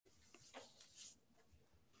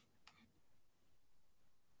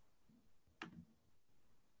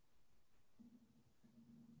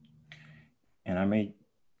And I may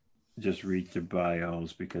just read the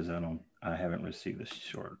bios because I haven't received the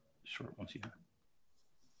short ones yet.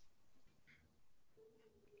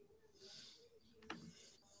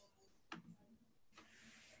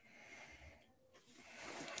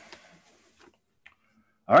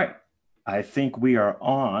 All right. I think we are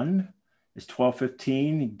on. It's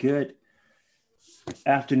 12:15. Good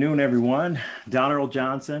afternoon, everyone. Donald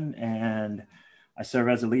Johnson, and I serve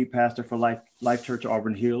as the lead pastor for Life Church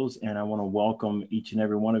Auburn Hills, and I want to welcome each and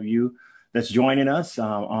every one of you that's joining us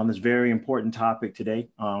on this very important topic today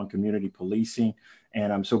on community policing.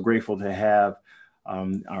 And I'm so grateful to have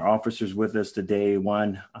our officers with us today.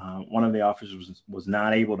 One of the officers was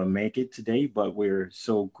not able to make it today, but we're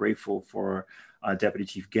so grateful for Deputy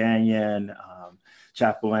Chief Gagnon,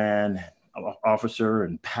 Chaplain, Officer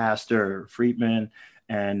and Pastor Friedman,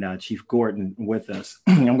 and Chief Gordon with us.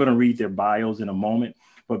 I'm going to read their bios in a moment,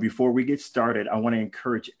 but before we get started, I want to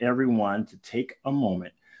encourage everyone to take a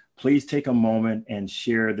moment. Please take a moment and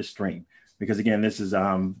share the stream, because again, this is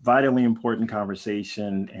vitally important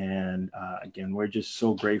conversation. And again, we're just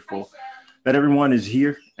so grateful that everyone is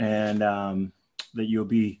here and that you'll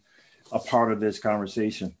be a part of this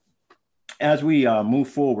conversation. As we move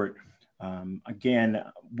forward, again,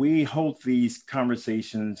 we hold these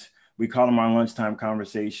conversations. We call them our lunchtime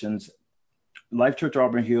conversations. Life Church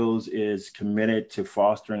Auburn Hills is committed to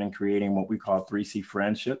fostering and creating what we call 3C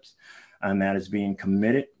friendships. And that is being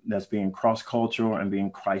committed, that's being cross-cultural and being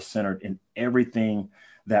Christ-centered in everything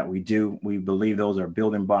that we do. We believe those are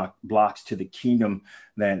building blocks to the kingdom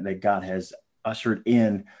that God has ushered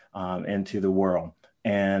in into the world.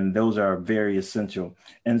 And those are very essential.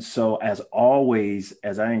 And so, as always,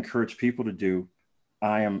 as I encourage people to do,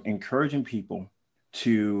 I am encouraging people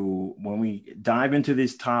to, when we dive into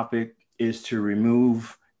this topic, is to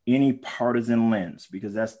remove any partisan lens,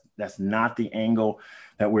 because that's not the angle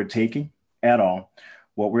that we're taking at all.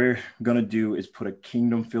 What we're going to do is put a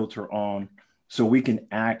kingdom filter on so we can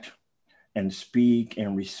act and speak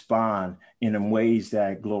and respond in ways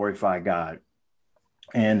that glorify God.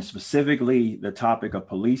 And specifically, the topic of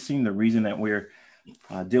policing, the reason that we're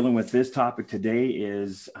dealing with this topic today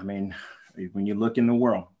is, I mean, when you look in the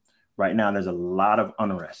world right now, there's a lot of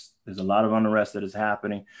unrest. There's a lot of unrest that is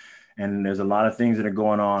happening. And there's a lot of things that are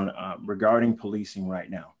going on regarding policing right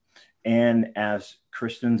now. And as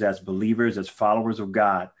Christians, as believers, as followers of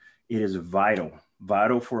God, it is vital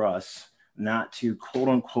for us not to, quote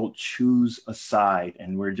unquote, choose a side.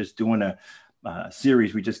 And we're just doing a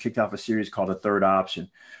series. We just kicked off a series called The Third Option,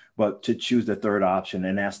 but to choose the third option,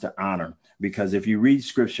 and that's to honor. Because if you read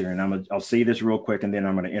scripture, and I'll say this real quick, and then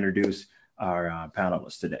I'm going to introduce our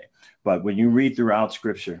panelists today. But when you read throughout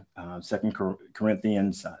scripture, 2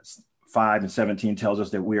 Corinthians 5:17 tells us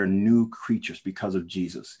that we are new creatures because of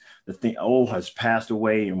Jesus. The thing old has passed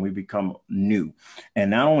away and we become new.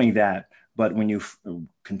 And not only that, but when you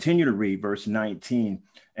continue to read verse 19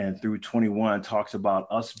 and through 21 talks about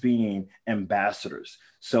us being ambassadors.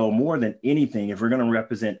 So more than anything, if we're going to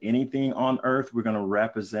represent anything on earth, we're going to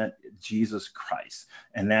represent Jesus Christ.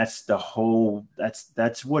 And that's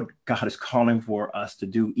that's what God is calling for us to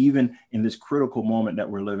do, even in this critical moment that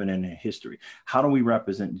we're living in history. How do we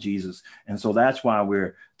represent Jesus? And so that's why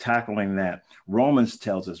we're tackling that. Romans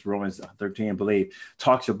tells us, Romans 13, I believe,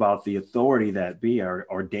 talks about the authority that are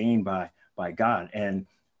ordained by God. And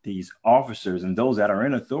these officers and those that are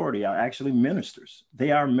in authority are actually ministers. They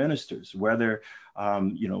are ministers, whether,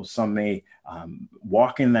 some may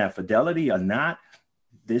walk in that fidelity or not.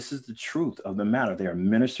 This is the truth of the matter. They are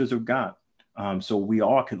ministers of God. So we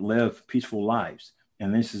all could live peaceful lives.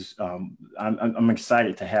 And this is, I'm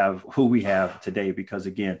excited to have who we have today, because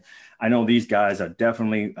again, I know these guys are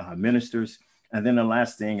definitely ministers. And then the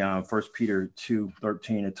last thing, 1 Peter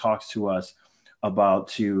 2:13, it talks to us about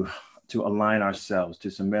to align ourselves, to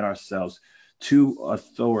submit ourselves to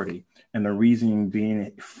authority, and the reason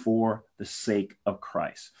being for the sake of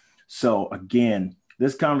Christ. So again,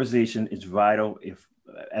 this conversation is vital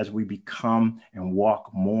as we become and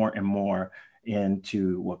walk more and more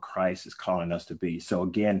into what Christ is calling us to be. So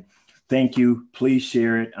again, thank you. Please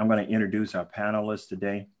share it. I'm going to introduce our panelists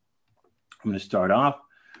today. I'm going to start off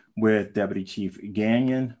with Deputy Chief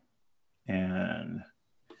Gagnon, and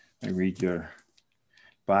let me read your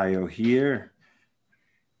bio here.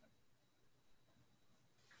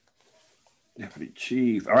 Deputy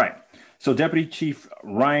Chief. All right. So Deputy Chief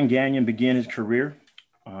Ryan Gagnon began his career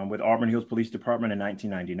with Auburn Hills Police Department in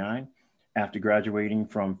 1999. After graduating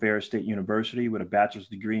from Ferris State University with a bachelor's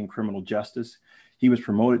degree in criminal justice, he was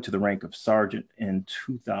promoted to the rank of sergeant in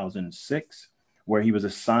 2006, where he was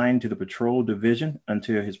assigned to the patrol division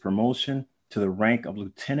until his promotion to the rank of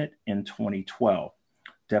lieutenant in 2012.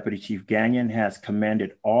 Deputy Chief Gagnon has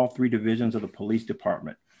commanded all 3 divisions of the police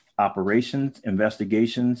department: operations,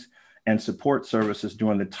 investigations, and support services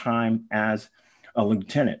during the time as a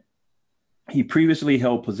lieutenant. He previously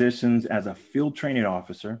held positions as a field training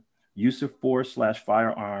officer, use of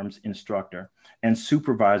force/firearms instructor, and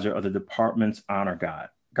supervisor of the department's honor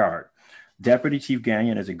guard. Deputy Chief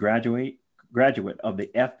Gagnon is a graduate of the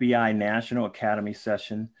FBI National Academy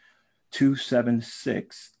Session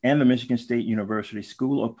 276 and the Michigan State University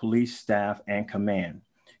School of Police Staff and Command.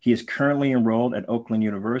 He is currently enrolled at Oakland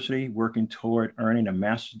University, working toward earning a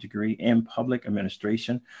master's degree in public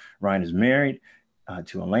administration. Ryan is married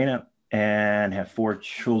to Elena and have 4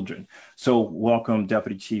 children. So welcome,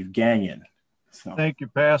 Deputy Chief Gagnon. So. Thank you,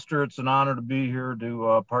 Pastor. It's an honor to be here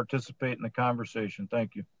to participate in the conversation.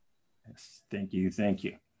 Thank you. Yes, thank you. Thank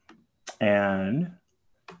you. And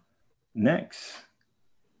next,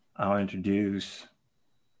 I'll introduce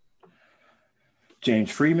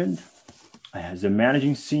James Freeman as the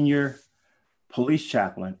Managing Senior Police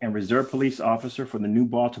Chaplain and Reserve Police Officer for the New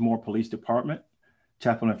Baltimore Police Department.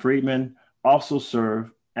 Chaplain Freeman also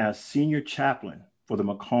served as Senior Chaplain for the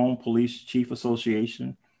Macomb Police Chief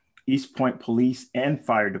Association, East Point Police and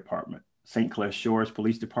Fire Department, St. Clair Shores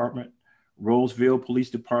Police Department, Roseville Police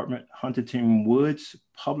Department, Huntington Woods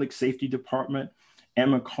Public Safety Department,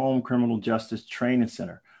 and Macomb Criminal Justice Training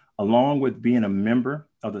Center, along with being a member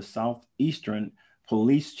of the Southeastern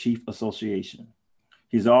Police Chief Association.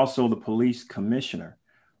 He's also the police commissioner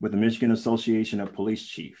with the Michigan Association of Police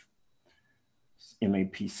Chiefs,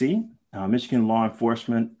 MAPC, Michigan Law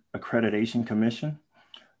Enforcement Accreditation Commission.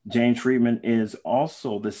 James Freeman is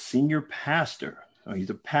also the senior pastor. So he's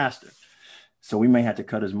a pastor. So we may have to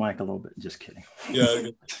cut his mic a little bit. Just kidding. Yeah,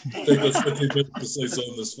 take us 15 minutes to say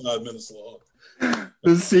something that's 5 minutes long.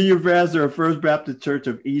 The senior pastor of First Baptist Church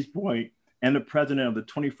of East Point and the president of the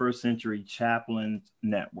 21st Century Chaplains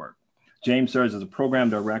Network. James serves as a program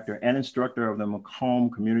director and instructor of the Macomb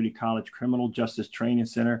Community College Criminal Justice Training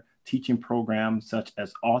Center, teaching programs such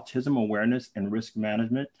as autism awareness and risk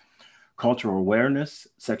management, cultural awareness,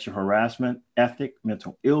 sexual harassment, ethic,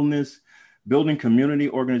 mental illness, building community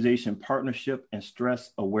organization partnership, and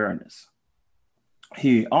stress awareness.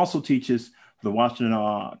 He also teaches the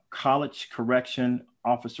Washington College Correction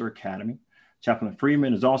Officer Academy. Chaplain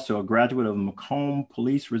Freeman is also a graduate of the Macomb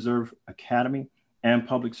Police Reserve Academy and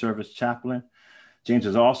Public Service Chaplain. James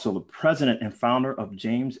is also the president and founder of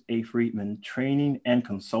James A. Freeman Training and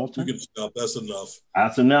Consulting. You can stop. That's enough.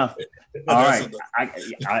 That's enough. All right.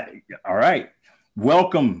 All right.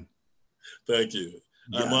 Welcome. Thank you.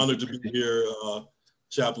 Yeah. I'm honored to be here,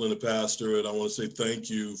 chaplain and pastor, and I want to say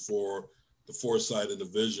thank you for the foresight and the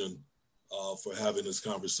vision for having this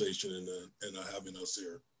conversation and having us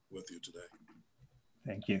here with you today.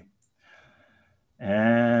 Thank you.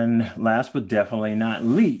 And last but definitely not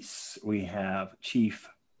least, we have Chief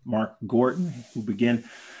Mark Gordon, who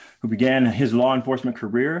began his law enforcement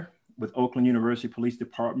career with Oakland University Police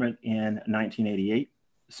Department in 1988.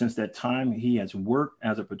 Since that time, he has worked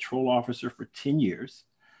as a patrol officer for 10 years,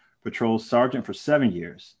 patrol sergeant for 7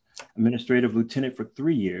 years, administrative lieutenant for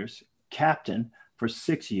 3 years, captain for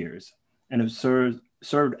 6 years, and has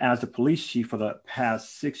served as the police chief for the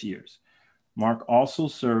past 6 years. Mark also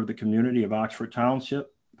served the community of Oxford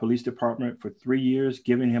Township Police Department for 3 years,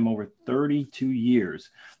 giving him over 32 years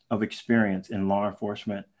of experience in law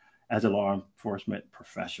enforcement as a law enforcement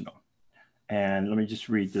professional. And let me just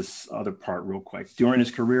read this other part real quick. During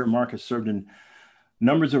his career, Mark has served in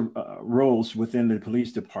numbers of roles within the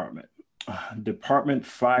police department: department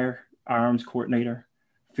firearms coordinator,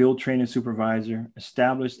 field training supervisor,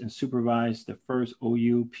 established and supervised the first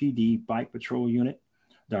OUPD bike patrol unit,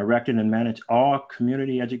 directed and managed all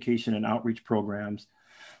community education and outreach programs.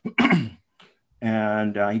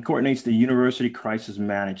 And he coordinates the university crisis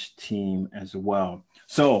managed team as well.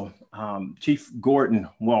 So Chief Gordon,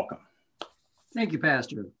 welcome. Thank you,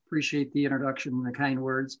 Pastor. Appreciate the introduction and the kind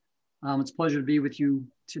words. It's a pleasure to be with you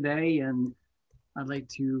today. And I'd like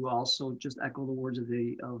to also just echo the words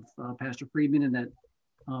of Pastor Freeman, and that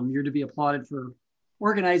you're to be applauded for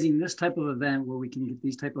organizing this type of event where we can get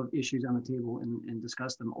these type of issues on the table and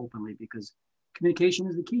discuss them openly, because communication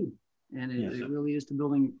is the key. And it really is to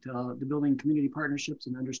building community partnerships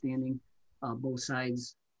and understanding both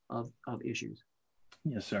sides of issues.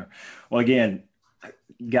 Yes, sir. Well, again,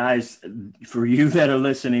 guys, for you that are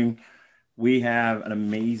listening, we have an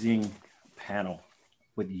amazing panel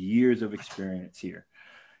with years of experience here.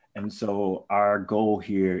 And so our goal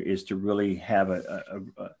here is to really have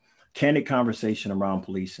a candid conversation around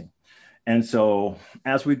policing. And so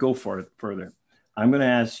as we go further, I'm going to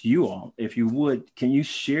ask you all, if you would, can you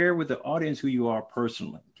share with the audience who you are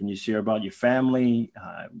personally? Can you share about your family,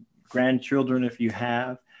 grandchildren, if you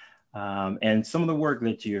have, and some of the work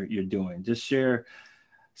that you're doing? Just share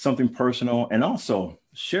something personal, and also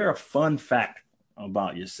share a fun fact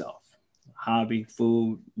about yourself, hobby,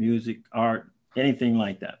 food, music, art, anything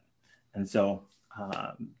like that. And so,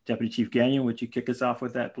 Deputy Chief Gagnon, would you kick us off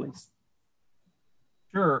with that, please?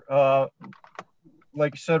 Sure.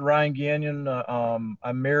 Like you said, Ryan Gagnon,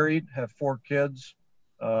 I'm married, have 4 kids,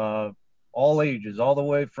 all ages, all the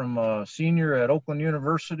way from a senior at Oakland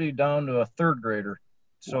University down to a 3rd grader.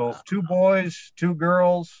 So wow. 2 boys, 2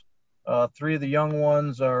 girls, 3 of the young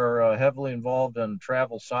ones are heavily involved in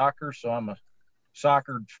travel soccer. So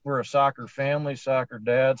we're a soccer family, soccer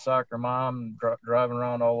dad, soccer mom, driving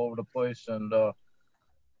around all over the place. And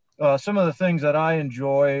some of the things that I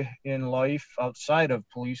enjoy in life outside of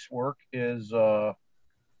police work is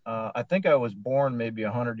I think I was born maybe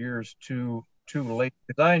 100 years too late,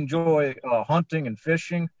 because I enjoy hunting and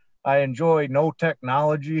fishing. I enjoy no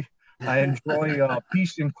technology. I enjoy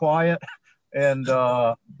peace and quiet. And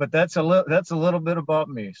but that's a little bit about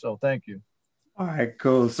me. So thank you. All right,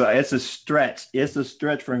 cool. So it's a stretch. It's a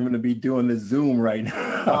stretch for him to be doing the Zoom right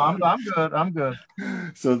now. I'm good. I'm good.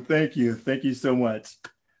 So thank you. Thank you so much.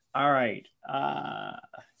 All right.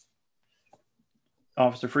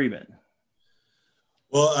 Officer Freeman.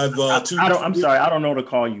 Well, I'm sorry. I don't know to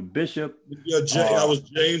call you Bishop. Yeah, I was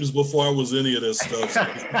James before I was any of this stuff.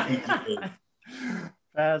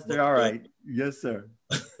 Pastor, all right. Yes, sir.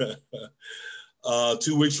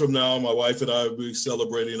 2 weeks from now, my wife and I will be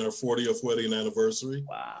celebrating our 40th wedding anniversary.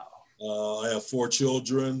 Wow. I have 4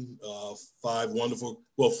 children, 4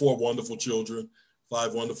 wonderful children,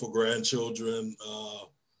 5 wonderful grandchildren.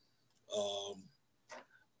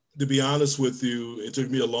 To be honest with you, it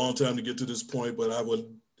took me a long time to get to this point, but I would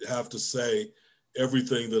have to say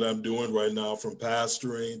everything that I'm doing right now, from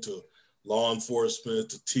pastoring to law enforcement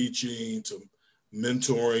to teaching to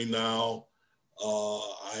mentoring now,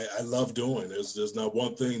 I love doing. There's not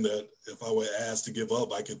one thing that if I were asked to give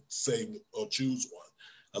up, I could say or choose one.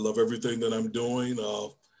 I love everything that I'm doing.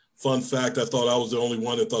 Fun fact, I thought I was the only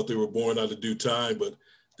one that thought they were born out of due time, but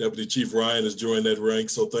Deputy Chief Ryan has joined that rank,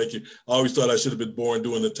 so thank you. I always thought I should have been born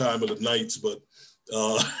during the time of the nights, but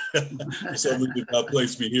somebody God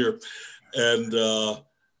placed me here. And the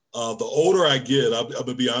older I get, I'm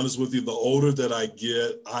gonna be honest with you, the older that I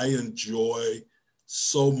get, I enjoy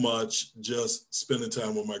so much just spending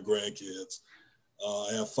time with my grandkids.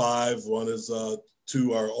 I have 5.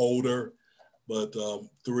 2 are older, but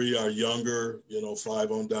 3 are younger,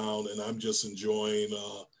 5 on down, and I'm just enjoying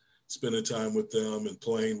spending time with them and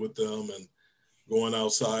playing with them and going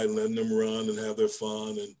outside and letting them run and have their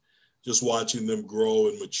fun, and just watching them grow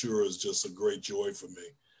and mature is just a great joy for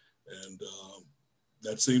me. And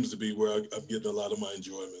that seems to be where I'm getting a lot of my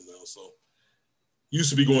enjoyment now. So used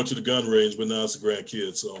to be going to the gun range, but now it's the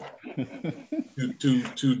grandkids. So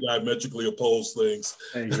two diametrically opposed things.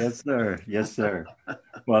 Yes, sir. Yes, sir.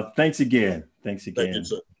 Well, thanks again. Thank you,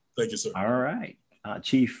 sir. Thank you, sir. All right.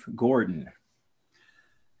 Chief Gordon.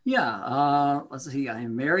 Yeah, let's see. I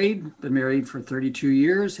am married, been married for 32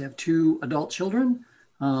 years, have 2 adult children,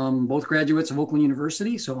 both graduates of Oakland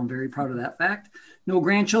University, so I'm very proud of that fact. No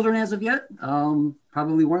grandchildren as of yet,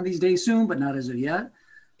 probably one of these days soon, but not as of yet.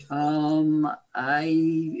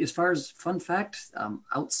 As far as fun fact,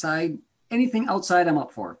 outside, anything outside I'm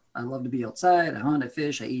up for. I love to be outside, I hunt, I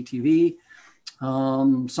fish, I ATV.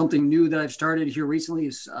 Something new that I've started here recently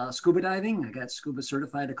is scuba diving. I got scuba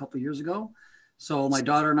certified a couple of years ago. So my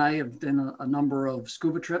daughter and I have done a number of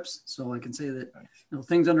scuba trips. So I can say that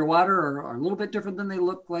things underwater are a little bit different than they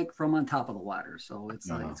look like from on top of the water. So it's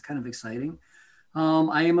kind of exciting.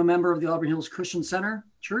 I am a member of the Auburn Hills Christian Center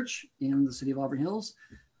Church in the city of Auburn Hills.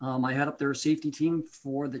 I head up their safety team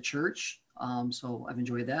for the church. So I've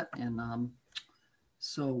enjoyed that. And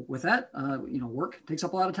so with that, work takes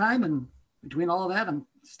up a lot of time. And between all of that, I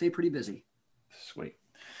stay pretty busy. Sweet.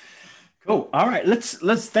 Cool. All right.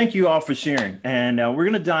 Let's thank you all for sharing. And we're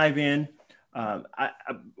going to dive in.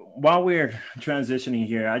 While we're transitioning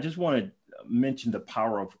here, I just want to mention the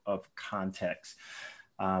power of context.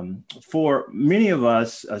 For many of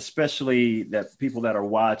us, especially that people that are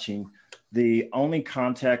watching, the only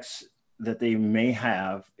context that they may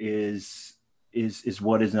have is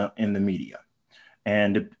what is in the media.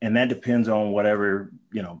 And that depends on whatever,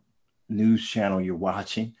 news channel you're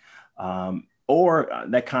watching. Or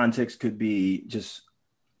that context could be just,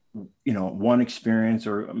 one experience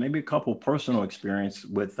or maybe a couple personal experience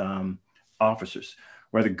with officers,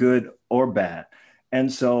 whether good or bad. And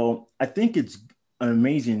so I think it's an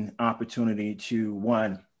amazing opportunity to,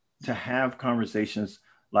 one, to have conversations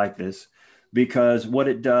like this, because what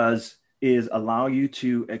it does is allow you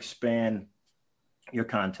to expand your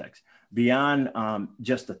context beyond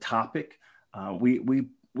just the topic.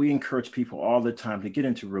 We encourage people all the time to get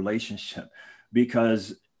into relationship,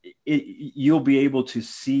 because you'll be able to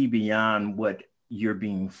see beyond what you're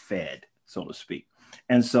being fed, so to speak.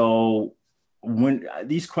 And so when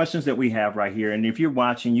these questions that we have right here, and if you're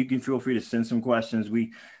watching, you can feel free to send some questions.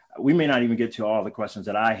 We may not even get to all the questions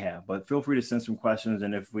that I have, but feel free to send some questions.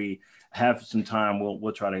 And if we have some time,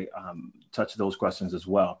 we'll try to touch those questions as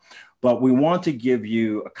well. But we want to give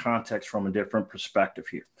you a context from a different perspective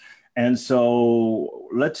here. And so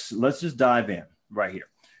let's just dive in right here.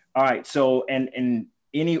 All right. So, and in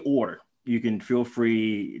any order, you can feel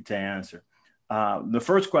free to answer. The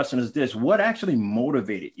first question is this: what actually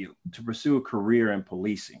motivated you to pursue a career in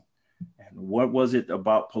policing? And what was it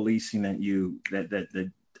about policing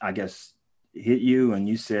that I guess hit you and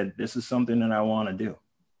you said, this is something that I want to do?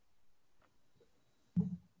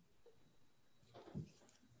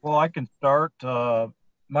 Well, I can start.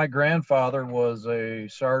 My grandfather was a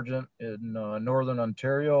sergeant in Northern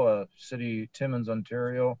Ontario, city Timmins,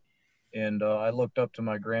 Ontario. And I looked up to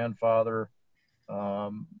my grandfather.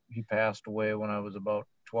 He passed away when I was about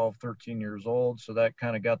 12, 13 years old. So that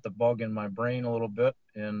kind of got the bug in my brain a little bit.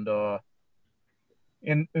 And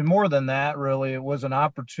more than that, really, it was an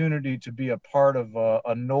opportunity to be a part of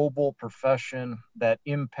a noble profession that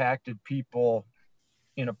impacted people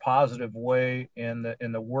in a positive way, and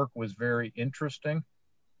the work was very interesting.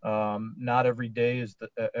 Not every day is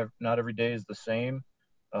the same.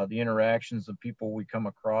 The interactions of people we come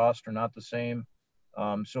across are not the same.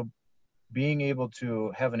 So being able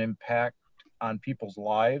to have an impact on people's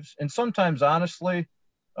lives, and sometimes, honestly,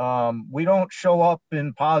 we don't show up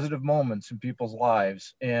in positive moments in people's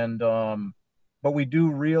lives, and but we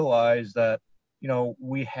do realize that, you know,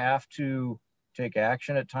 we have to take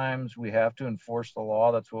action at times. We have to enforce the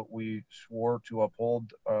law. That's what we swore to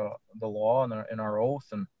uphold, the law in our oath.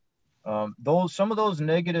 And some of those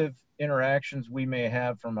negative interactions we may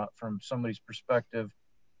have from somebody's perspective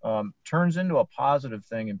turns into a positive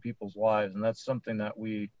thing in people's lives, and that's something that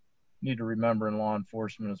we need to remember in law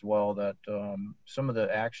enforcement as well, that some of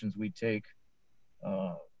the actions we take,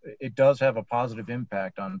 it does have a positive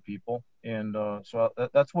impact on people. And so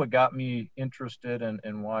that's what got me interested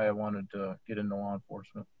and why I wanted to get into law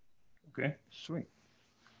enforcement. Okay, sweet.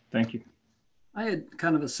 Thank you. I had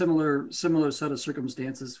kind of a similar set of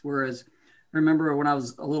circumstances, whereas I remember when I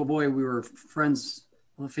was a little boy, we were friends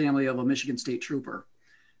with a family of a Michigan State Trooper.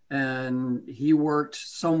 And he worked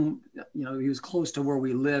he was close to where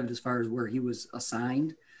we lived as far as where he was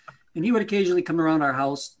assigned. And he would occasionally come around our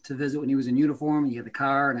house to visit when he was in uniform. He had the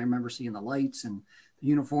car, and I remember seeing the lights and the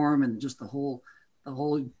uniform and just the whole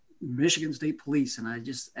Michigan State Police. And I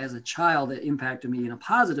just, as a child, it impacted me in a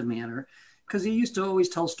positive manner, because he used to always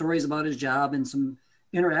tell stories about his job and some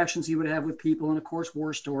interactions he would have with people, and of course,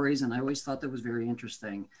 war stories. And I always thought that was very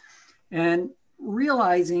interesting. And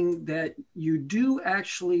realizing that you do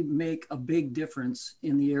actually make a big difference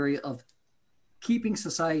in the area of keeping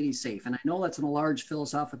society safe. And I know that's in a large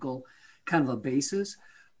philosophical kind of a basis,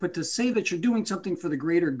 but to say that you're doing something for the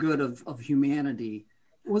greater good of humanity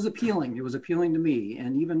was appealing. It was appealing to me.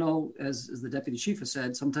 And even though, as the deputy chief has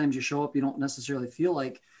said, sometimes you show up, you don't necessarily feel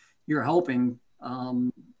like you're helping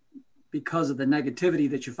because of the negativity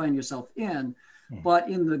that you find yourself in. But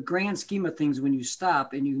in the grand scheme of things, when you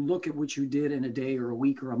stop and you look at what you did in a day or a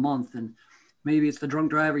week or a month, and maybe it's the drunk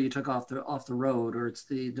driver you took off the road, or it's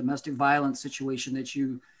the domestic violence situation that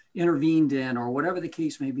you intervened in, or whatever the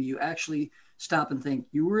case may be, you actually stop and think,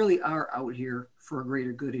 you really are out here for a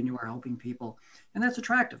greater good and you are helping people. And that's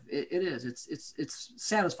attractive. It is. It's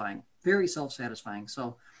satisfying, very self-satisfying.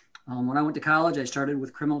 So when I went to college, I started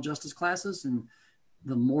with criminal justice classes, and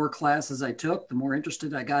the more classes I took, the more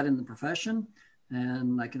interested I got in the profession.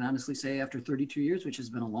 And I can honestly say, after 32 years, which has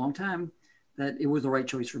been a long time, that it was the right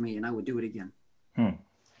choice for me, and I would do it again.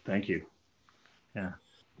 Thank you. Yeah.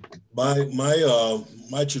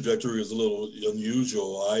 My trajectory is a little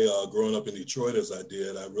unusual. Growing up in Detroit as I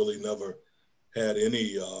did, I really never had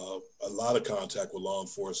a lot of contact with law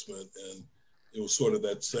enforcement, and it was sort of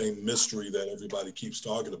that same mystery that everybody keeps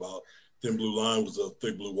talking about. Thin blue line was a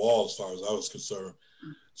thick blue wall as far as I was concerned.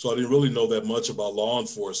 So I didn't really know that much about law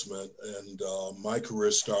enforcement. And my career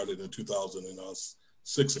started in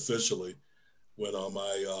 2006 officially, when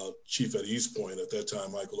my chief at East Point at that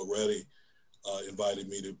time, Michael Loretti, invited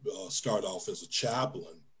me to start off as a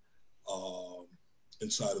chaplain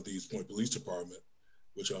inside of the East Point Police Department,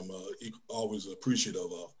 which I'm always appreciative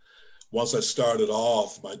of. Once I started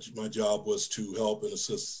off, my job was to help and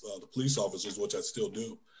assist the police officers, which I still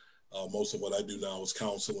do, Most of what I do now is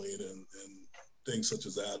counseling and things such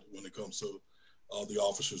as that when it comes to the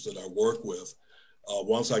officers that I work with.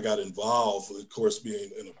 Once I got involved, of course,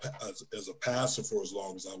 being as a pastor for as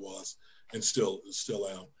long as I was, and still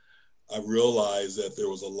am, I realized that there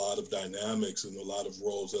was a lot of dynamics and a lot of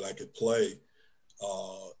roles that I could play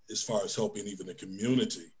as far as helping even the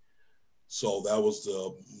community. So that was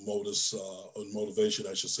the motivation,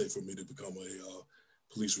 I should say, for me to become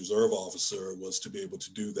a police reserve officer, was to be able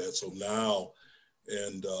to do that. So now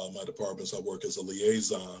in my departments, I work as a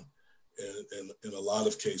liaison and in a lot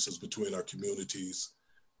of cases between our communities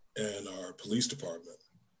and our police department,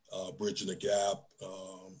 bridging the gap,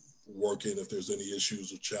 working if there's any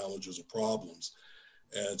issues or challenges or problems.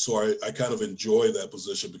 And so I kind of enjoy that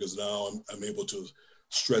position because now I'm able to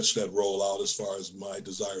stretch that role out as far as my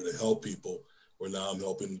desire to help people, where now I'm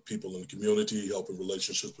helping people in the community, helping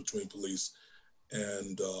relationships between police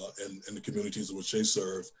and the communities in which they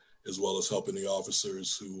serve, as well as helping the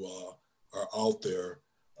officers who are out there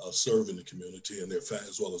serving the community and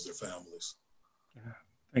as well as their families.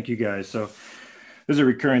 Thank you, guys. So there's a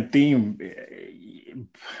recurring theme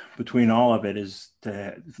between all of it is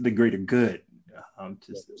the greater good,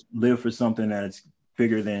 to live for something that's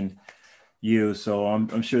bigger than you. So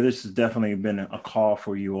I'm sure this has definitely been a call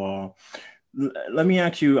for you all. Let me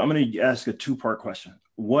ask you, I'm going to ask a two-part question.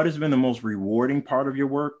 What has been the most rewarding part of your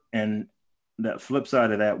work? And that flip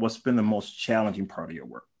side of that, what's been the most challenging part of your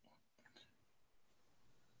work?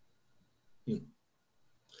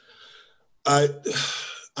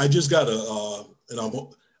 I just got and I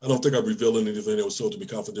don't think I'm revealing anything that was told to me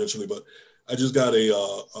confidentially, but I just got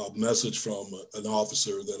a message from an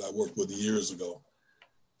officer that I worked with years ago.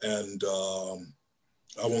 And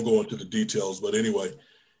I won't go into the details, but anyway,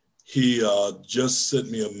 he just sent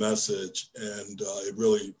me a message, and it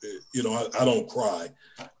really, I don't cry,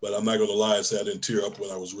 but I'm not going to lie, I said I didn't tear up when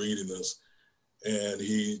I was reading this. And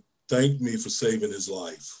he thanked me for saving his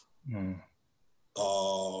life.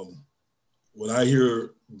 When I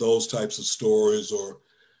hear those types of stories, or,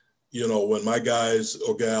 when my guys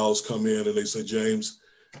or gals come in and they say, James,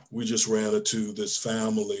 we just ran into this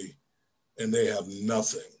family and they have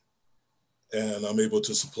nothing, and I'm able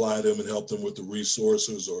to supply them and help them with the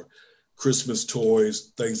resources or Christmas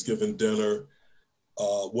toys, Thanksgiving dinner,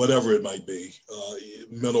 whatever it might be,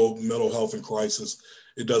 mental health and crisis,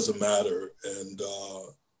 it doesn't matter.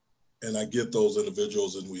 And I get those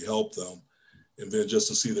individuals and we help them. And then just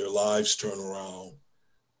to see their lives turn around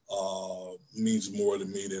means more to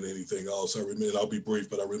me than anything else. I'll be brief,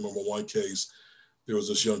 but I remember one case, there was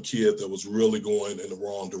this young kid that was really going in the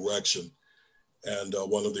wrong direction. And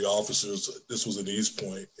one of the officers, this was in East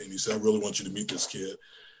Point, and he said, I really want you to meet this kid.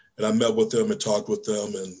 And I met with them and talked with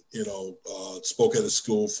them and, spoke at a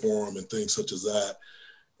school forum and things such as that.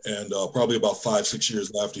 And probably about 5-6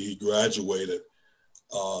 years after he graduated,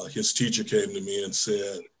 his teacher came to me and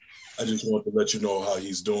said, I just want to let you know how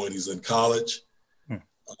he's doing. He's in college.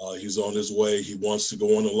 He's on his way. He wants to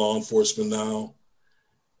go into law enforcement now.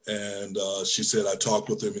 And she said, I talked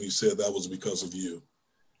with him and he said that was because of you.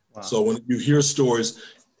 Wow. So when you hear stories,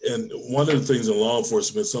 and one of the things in law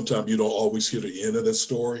enforcement, sometimes you don't always hear the end of that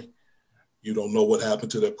story. You don't know what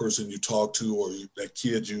happened to that person you talked to, or that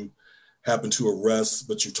kid you happened to arrest,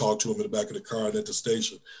 but you talked to him in the back of the car and at the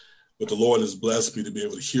station. But the Lord has blessed me to be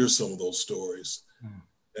able to hear some of those stories.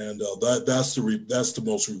 And that's the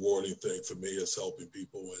most rewarding thing for me, is helping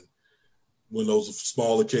people. And when those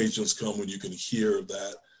small occasions come when you can hear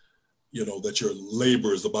that, that your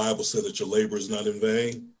labor, as the Bible said, that your labor is not in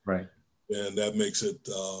vain. Right. And that makes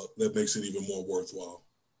it even more worthwhile.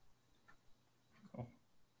 Cool.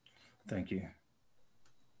 Thank you.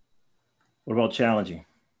 What about challenging?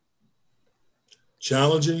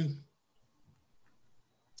 Challenging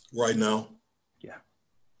right now. Yeah.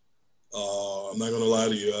 I'm not going to lie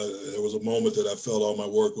to you. There was a moment that I felt all my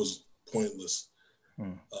work was pointless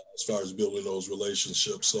as far as building those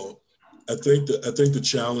relationships. So I think the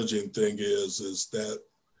challenging thing is that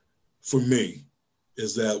for me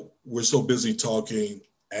is that we're so busy talking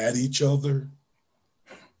at each other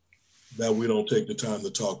that we don't take the time to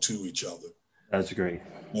talk to each other. That's great.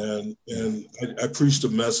 And I preached a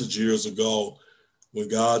message years ago when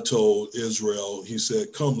God told Israel, he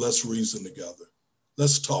said, come, let's reason together.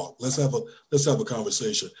 Let's talk. Let's have a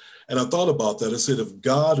conversation. And I thought about that. I said, if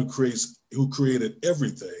God who created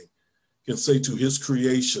everything can say to his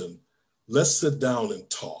creation, let's sit down and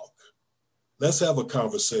talk. Let's have a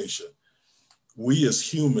conversation. We as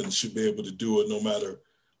humans should be able to do it no matter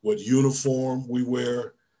what uniform we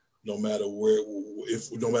wear, no matter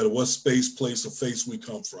what space, place, or face we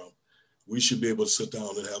come from. We should be able to sit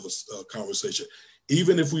down and have a conversation.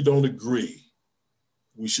 Even if we don't agree,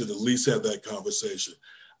 we should at least have that conversation.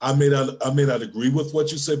 I may not agree with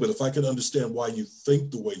what you say, but if I can understand why you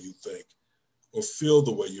think the way you think or feel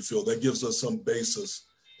the way you feel, that gives us some basis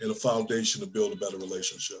and a foundation to build a better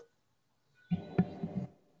relationship.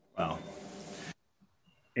 Wow.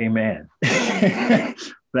 Amen.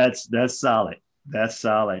 That's solid. That's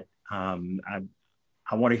solid.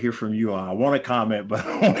 I want to hear from you all. I want to comment, but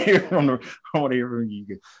I want to hear from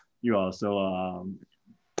you all. So,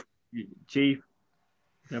 Chief,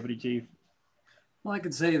 Deputy Chief. Well, I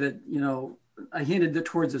could say that, I hinted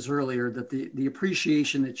towards this earlier, that the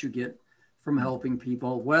appreciation that you get from helping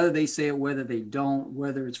people, whether they say it, whether they don't,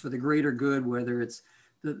 whether it's for the greater good, whether it's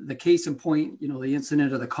the case in point, the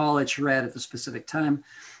incident or the call that you're at the specific time.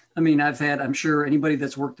 I mean, I'm sure anybody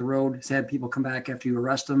that's worked the road has had people come back after you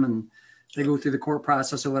arrest them and they go through the court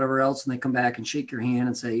process or whatever else, and they come back and shake your hand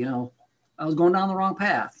and say, I was going down the wrong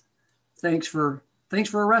path. Thanks for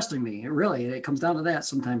arresting me. It comes down to that.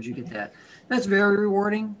 Sometimes you get that. That's very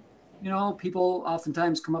rewarding. People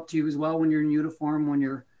oftentimes come up to you as well when you're in uniform, when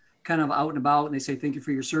you're kind of out and about, and they say, thank you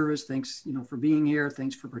for your service. Thanks, for being here.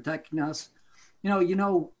 Thanks for protecting us.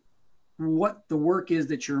 What the work is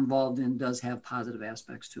that you're involved in does have positive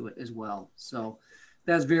aspects to it as well. So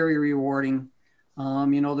that's very rewarding.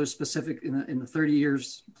 There's specific in the 30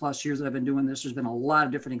 years plus years that I've been doing this, there's been a lot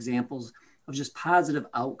of different examples of just positive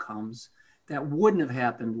outcomes that wouldn't have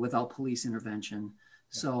happened without police intervention.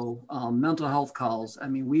 So mental health calls,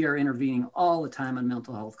 we are intervening all the time on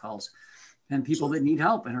mental health calls, and people that need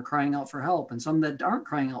help and are crying out for help, and some that aren't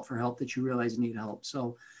crying out for help that you realize need help.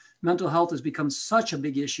 So mental health has become such a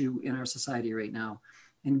big issue in our society right now,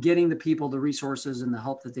 and getting the people the resources and the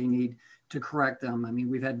help that they need to correct them.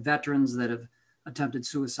 We've had veterans that have attempted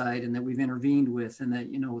suicide and that we've intervened with, and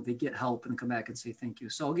that, they get help and come back and say thank you.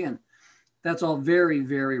 So again, that's all very,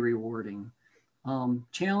 very rewarding.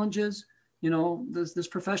 Challenges, this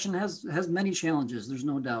profession has many challenges. There's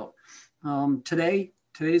no doubt.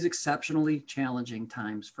 Today's exceptionally challenging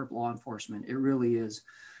times for law enforcement. It really is.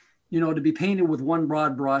 To be painted with one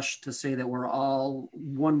broad brush to say that we're all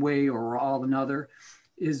one way or we're all another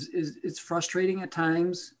it's frustrating at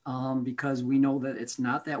times because we know that it's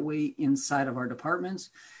not that way inside of our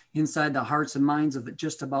departments, inside the hearts and minds of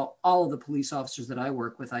just about all of the police officers that I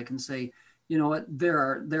work with. I can say, there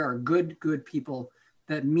are good people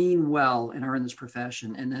that mean well and are in this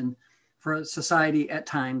profession. And then for society at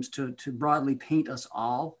times to broadly paint us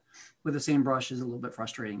all with the same brush is a little bit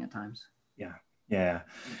frustrating at times. Yeah.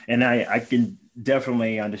 And I can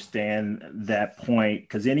definitely understand that point,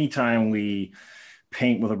 because anytime we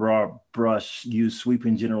paint with a broad brush, use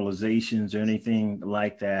sweeping generalizations or anything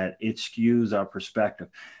like that, it skews our perspective.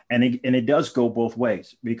 And it does go both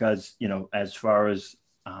ways, because, as far as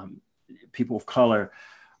people of color,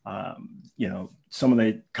 some of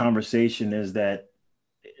the conversation is that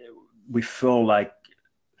we feel like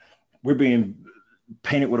we're being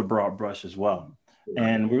painted with a broad brush as well.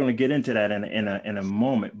 And we're going to get into that in a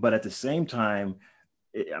moment. But at the same time,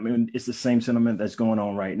 it's the same sentiment that's going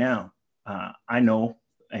on right now. I know,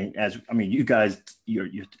 you guys, you're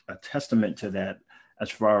a testament to that as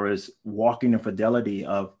far as walking the fidelity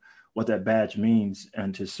of what that badge means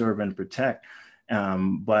and to serve and protect.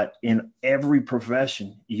 But in every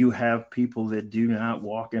profession, you have people that do not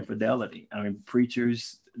walk in fidelity.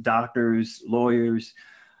 Preachers, doctors, lawyers.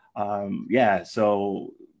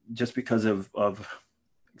 So just because of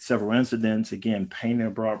several incidents, again, painting a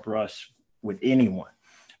broad brush with anyone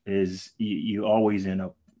is you always end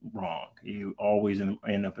up wrong. You always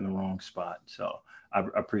end up in the wrong spot. So I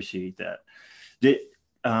appreciate that.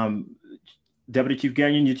 Deputy Chief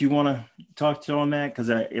Gagnon, did you want to talk on that? Because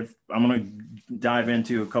if I'm going to dive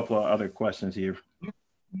into a couple of other questions here.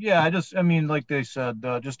 Yeah, like they said,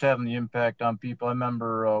 just having the impact on people. I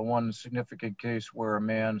remember one significant case where a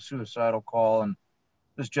man, suicidal call, and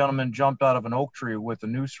this gentleman jumped out of an oak tree with a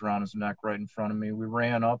noose around his neck right in front of me. We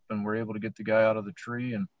ran up and were able to get the guy out of the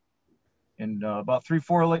tree. And about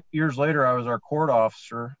 3-4 years later, I was our court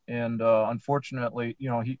officer. And unfortunately,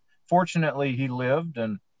 he lived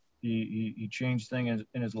and he changed things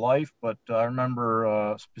in his life. But I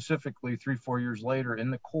remember specifically 3-4 years later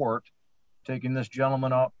in the court, taking this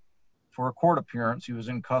gentleman up for a court appearance. He was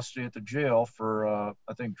in custody at the jail for,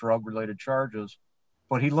 I think, drug-related charges.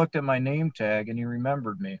 But he looked at my name tag and he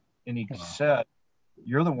remembered me. And he said,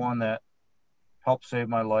 "You're the one that helped save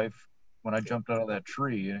my life when I jumped out of that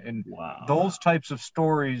tree." And those types of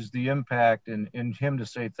stories, the impact and him to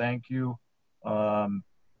say thank you,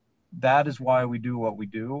 that is why we do what we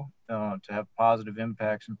do, to have positive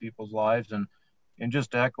impacts in people's lives. And And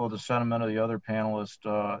just to echo the sentiment of the other panelists,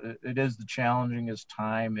 it is the challengingest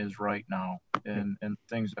time is right now, and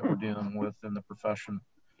things that we're dealing with in the profession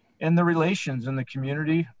and the relations in the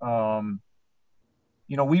community.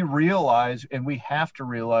 We realize, and we have to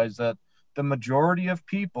realize, that the majority of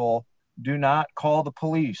people do not call the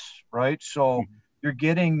police, right? So you're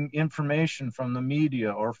getting information from the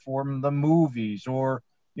media or from the movies, or,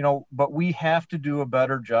 but we have to do a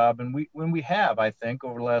better job. And we have, I think,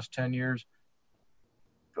 over the last 10 years,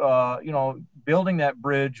 building that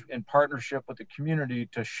bridge in partnership with the community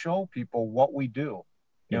to show people what we do,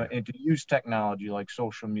 and to use technology like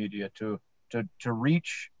social media to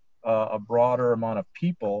reach a broader amount of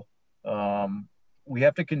people. We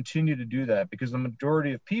have to continue to do that, because the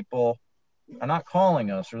majority of people are not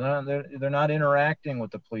calling us, or they're not interacting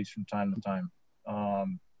with the police from time to time.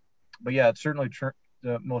 But yeah, it's certainly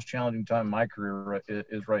the most challenging time in my career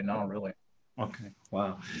is right now, really. Okay.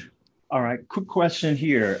 Wow. All right. Quick question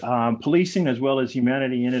here. Policing, as well as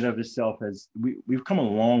humanity in and of itself, we've come a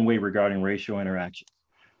long way regarding racial interaction,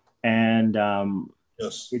 and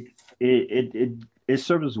yes, it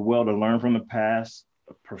serves us well to learn from the past,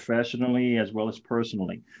 professionally as well as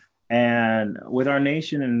personally. And with our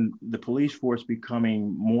nation and the police force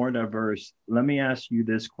becoming more diverse, let me ask you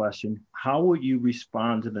this question. How would you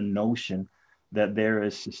respond to the notion that there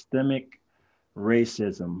is systemic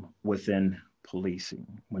racism within policing?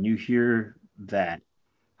 When you hear that,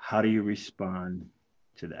 how do you respond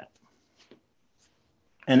to that?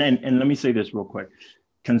 And let me say this real quick.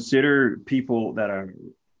 Consider people that are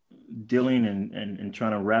dealing and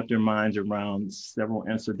trying to wrap their minds around several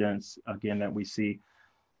incidents, again, that we see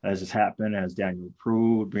as has happened, as Daniel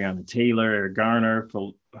Prude, Breonna Taylor, Eric Garner,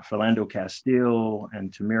 Philando Castile,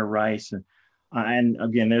 and Tamir Rice. And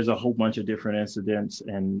again, there's a whole bunch of different incidents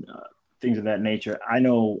and things of that nature. I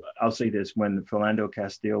know, I'll say this, when Philando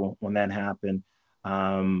Castile, when that happened,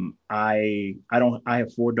 I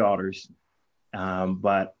have 4 daughters,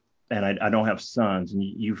 but I don't have sons. And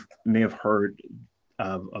you may have heard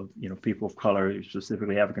of people of color,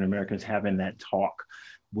 specifically African Americans, having that talk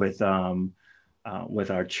with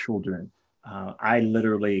our children. I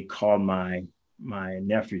literally call my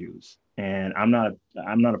nephews, and I'm not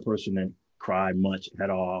a person that cry much at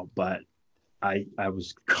all, but I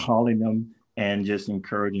was calling them and just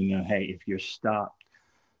encouraging them, hey, if you're stopped,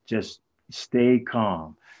 just stay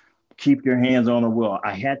calm, keep your hands on the wheel.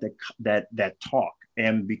 I had that talk,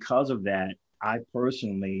 and because of that, I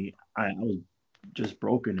personally, I was just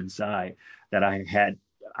broken inside that I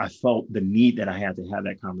felt the need that I had to have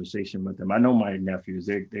that conversation with them. I know my nephews,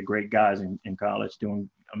 they're great guys in college doing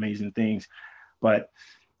amazing things, but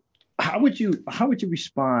how would you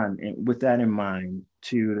respond with that in mind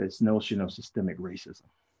to this notion of systemic racism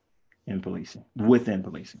within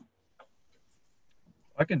policing?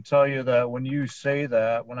 I can tell you that when you say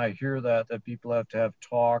that, when I hear that people have to have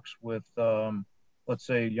talks with, let's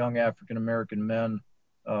say, young African American men,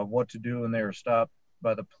 what to do when they are stopped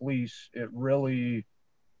by the police, it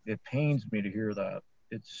pains me to hear that.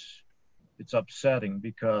 It's upsetting,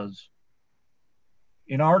 because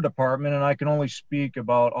in our department, and I can only speak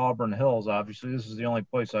about Auburn Hills, obviously, this is the only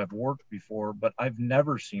place I've worked before, but I've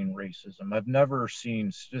never seen racism. I've never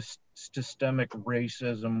seen systemic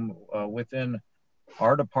racism within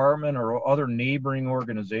our department or other neighboring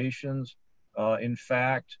organizations. In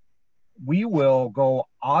fact, we will go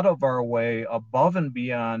out of our way, above and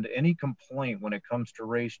beyond any complaint when it comes to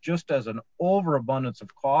race, just as an overabundance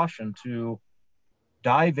of caution, to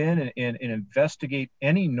dive in and investigate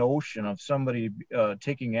any notion of somebody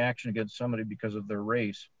taking action against somebody because of their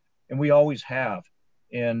race. And we always have.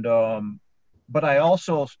 And but I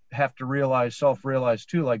also have to self-realize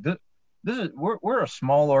too, like this is, we're a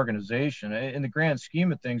small organization. In the grand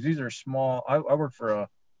scheme of things, these are small. I work for a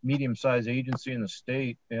medium-sized agency in the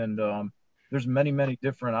state, and there's many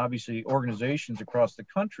different, obviously, organizations across the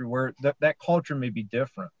country where that culture may be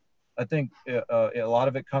different. I think a lot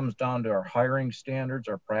of it comes down to our hiring standards,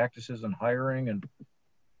 our practices in hiring,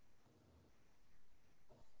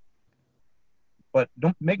 but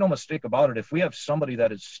don't make no mistake about it. If we have somebody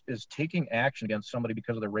that is taking action against somebody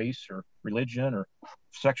because of their race or religion or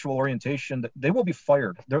sexual orientation, they will be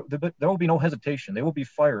fired. There will be no hesitation. They will be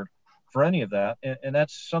fired for any of that. And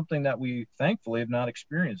that's something that we thankfully have not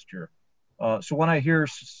experienced here. So when I hear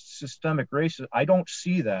systemic racism, I don't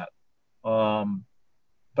see that.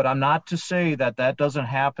 But I'm not to say that doesn't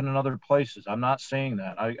happen in other places. I'm not saying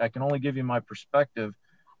that. I can only give you my perspective,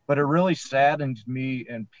 but it really saddens me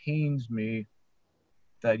and pains me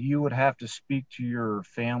that you would have to speak to your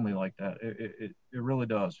family like that. It really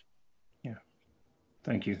does. Yeah.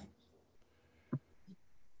 Thank you.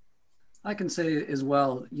 I can say as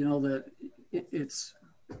well, that it's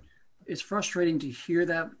frustrating to hear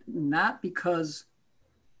that, not because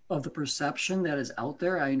of the perception that is out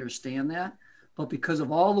there. I understand that, but because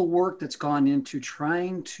of all the work that's gone into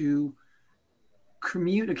trying to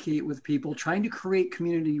communicate with people, trying to create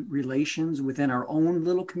community relations within our own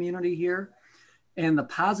little community here, and the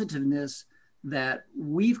positiveness that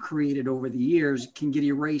we've created over the years can get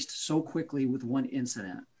erased so quickly with one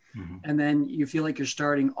incident. Mm-hmm. And then you feel like you're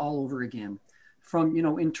starting all over again. From,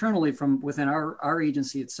 internally, from within our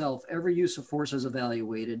agency itself, every use of force is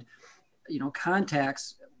evaluated.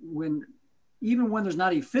 Contacts, even when there's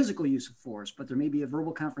not a physical use of force, but there may be a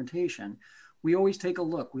verbal confrontation, we always take a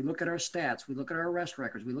look. We look at our stats, we look at our arrest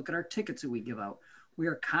records, we look at our tickets that we give out. We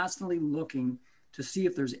are constantly looking to see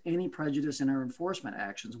if there's any prejudice in our enforcement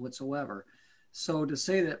actions whatsoever. So to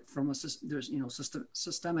say that there's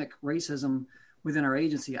systemic racism within our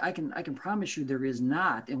agency, I can promise you there is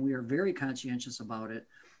not, and we are very conscientious about it.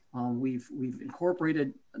 We've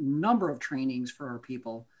incorporated a number of trainings for our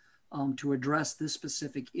people to address this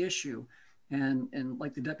specific issue. And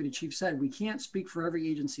like the deputy chief said, we can't speak for every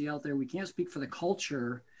agency out there. We can't speak for the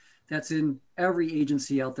culture that's in every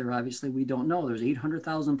agency out there. Obviously, we don't know. There's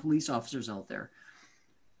 800,000 police officers out there.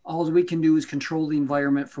 All we can do is control the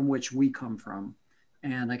environment from which we come from.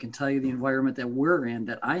 And I can tell you the environment that we're in,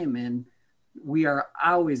 that I am in, we are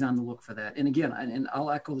always on the look for that. And again, and I'll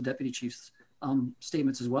echo the deputy chief's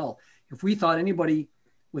statements as well. If we thought anybody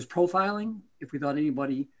was profiling, if we thought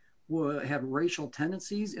anybody had racial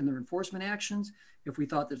tendencies in their enforcement actions, if we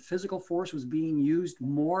thought that physical force was being used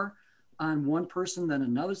more on one person than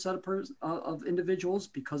another set of individuals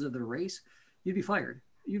because of their race, you'd be fired.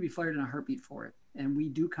 You'd be fired in a heartbeat for it. And we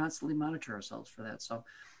do constantly monitor ourselves for that. So,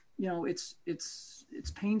 it's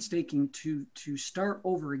painstaking to start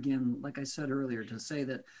over again, like I said earlier, to say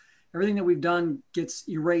that everything that we've done gets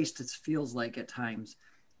erased, it feels like at times.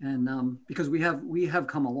 And because we have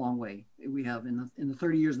come a long way. We have in the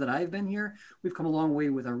 30 years that I've been here, we've come a long way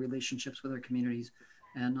with our relationships with our communities.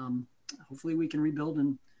 And hopefully we can rebuild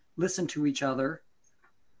and listen to each other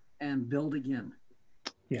and build again.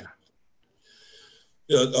 Yeah.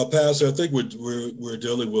 Yeah, Pastor, I think we're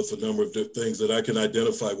dealing with a number of things that I can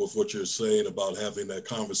identify with what you're saying about having that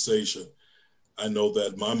conversation. I know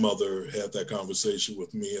that my mother had that conversation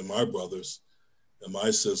with me and my brothers and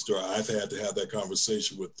my sister. I've had to have that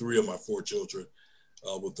conversation with 3 of my 4 children,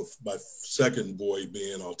 with my second boy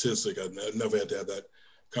being autistic. I never had to have that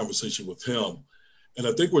conversation with him. And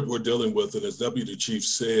I think what we're dealing with, and as Deputy Chief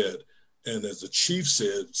said, and as the Chief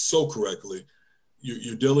said so correctly,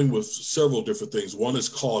 you're dealing with several different things. One is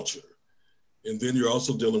culture, and then you're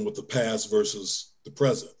also dealing with the past versus the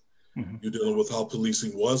present. Mm-hmm. You're dealing with how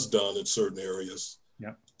policing was done in certain areas.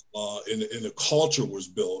 Yeah. And the culture was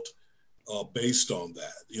built based on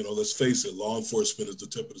that. Let's face it, law enforcement is the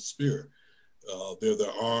tip of the spear. They're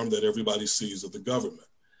the arm that everybody sees of the government.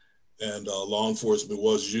 And law enforcement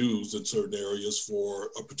was used in certain areas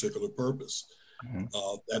for a particular purpose. Mm-hmm.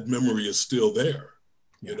 That memory is still there.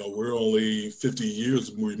 Yeah. We're only 50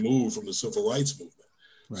 years removed from the civil rights movement.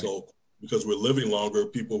 Right. So because we're living longer,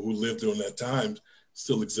 people who lived during that time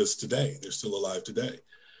still exist today. They're still alive today.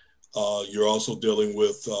 You're also dealing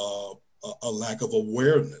with a lack of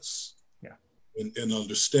awareness and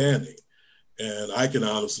understanding. And I can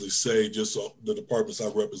honestly say, just the departments I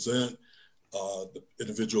represent, the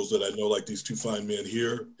individuals that I know, like these 2 fine men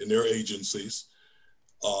here in their agencies,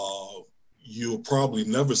 you'll probably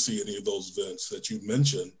never see any of those events that you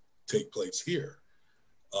mentioned take place here,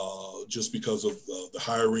 just because of the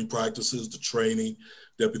hiring practices, the training.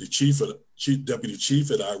 Deputy Chief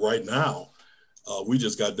and I right now, we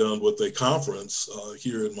just got done with a conference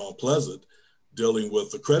here in Mount Pleasant dealing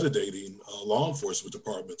with accrediting law enforcement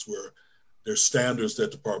departments, where there's standards that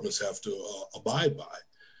departments have to abide by.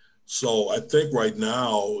 So I think right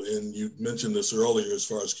now, and you mentioned this earlier as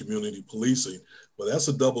far as community policing, but that's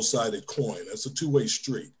a double-sided coin. That's a 2-way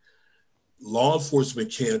street. Law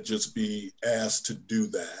enforcement can't just be asked to do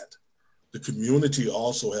that. The community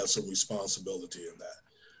also has some responsibility in that.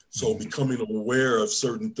 So becoming aware of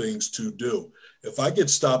certain things to do. If I get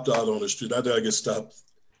stopped out on the street, I get stopped.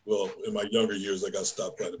 Well, in my younger years, I got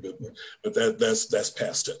stopped quite a bit, but that's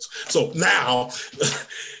past tense. So now,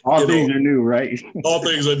 all things are new, right? All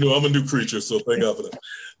things are new. I'm a new creature, so thank God for that.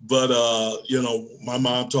 But my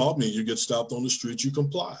mom taught me: you get stopped on the street, you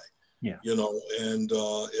comply. Yeah. And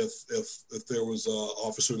if there was an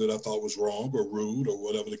officer that I thought was wrong or rude or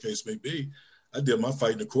whatever the case may be, I did my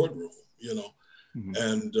fight in the courtroom. Mm-hmm.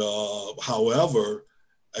 And however,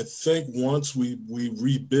 I think once we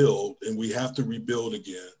rebuild, and we have to rebuild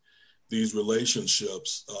again, these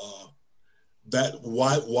relationships, that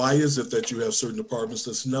why is it that you have certain departments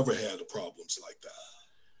that's never had problems like that?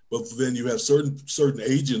 But then you have certain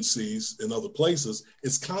agencies in other places,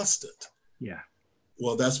 it's constant. Yeah.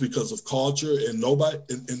 Well, that's because of culture and nobody.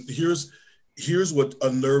 And here's what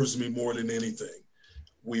unnerves me more than anything.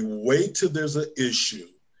 We wait till there's an issue.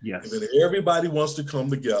 Yes. And then everybody wants to come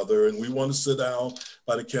together and we want to sit down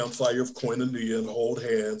by the campfire of koinonia and hold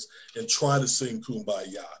hands and try to sing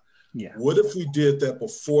Kumbaya. Yeah. What if we did that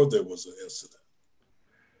before there was an incident?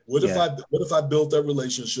 What if I built that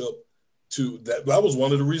relationship to that? That was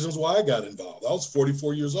one of the reasons why I got involved. I was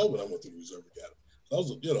 44 years old when I went to the Reserve Academy. That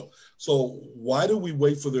was, so why do we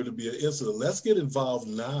wait for there to be an incident? Let's get involved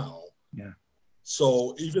now. Yeah.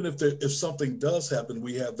 So even if something does happen,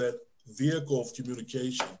 we have that vehicle of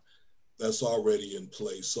communication that's already in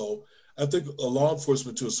place. So I think law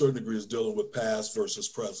enforcement to a certain degree is dealing with past versus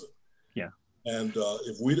present. Yeah. And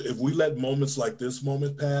if we let moments like this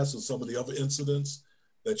moment pass and some of the other incidents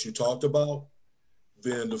that you talked about,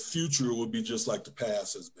 then the future will be just like the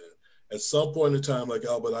past has been. At some point in time, like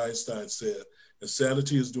Albert Einstein said,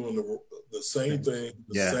 insanity is doing the same thing,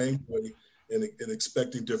 same way, and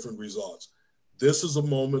expecting different results. This is a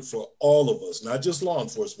moment for all of us, not just law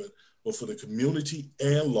enforcement, but for the community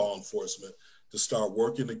and law enforcement to start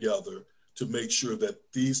working together to make sure that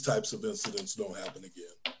these types of incidents don't happen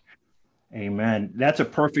again. Amen. That's a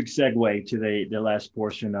perfect segue to the last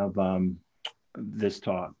portion of this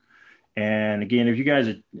talk. And again, if you guys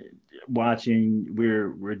are watching,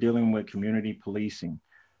 we're dealing with community policing.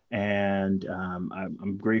 And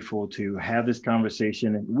I'm grateful to have this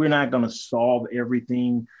conversation. And we're not going to solve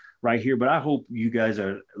everything right here, but I hope you guys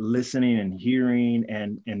are listening and hearing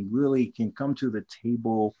and really can come to the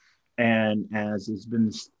table. And as it's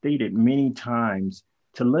been stated many times,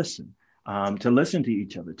 to listen to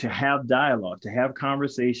each other, to have dialogue, to have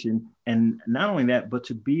conversation. And not only that, but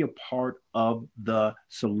to be a part of the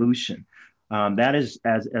solution. That is,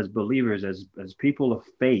 as believers, as people of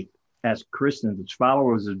faith, as Christians, as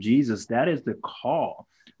followers of Jesus, that is the call,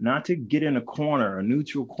 not to get in a corner, a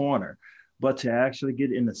neutral corner, but to actually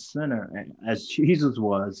get in the center as Jesus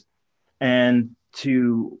was, and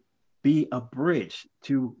to be a bridge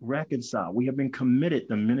to reconcile. We have been committed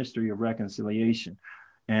the ministry of reconciliation.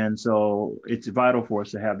 And so it's vital for us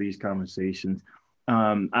to have these conversations.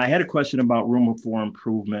 I had a question about room for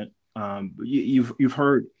improvement. You've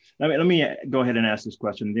heard, let me go ahead and ask this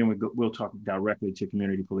question, and then we'll talk directly to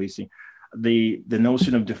community policing. The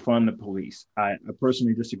notion of defund the police, I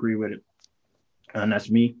personally disagree with it, and that's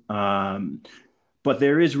me. But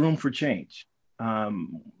there is room for change.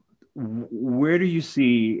 Where do you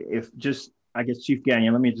see, I guess, Chief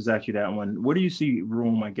Gagnon, let me just ask you that one. Where do you see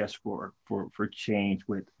room, I guess, for change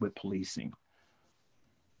with policing?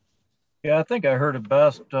 Yeah, I think I heard it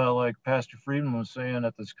best, like Pastor Friedman was saying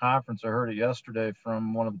at this conference. I heard it yesterday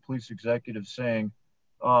from one of the police executives saying,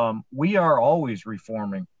 we are always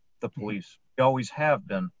reforming the police. We always have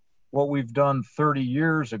been. What we've done 30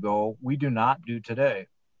 years ago, we do not do today.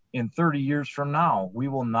 In 30 years from now, we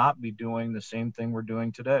will not be doing the same thing we're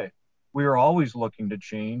doing today. We are always looking to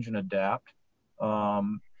change and adapt.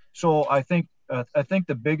 So I think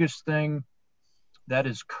the biggest thing that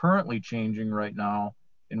is currently changing right now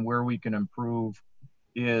and where we can improve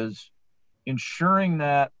is ensuring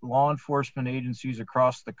that law enforcement agencies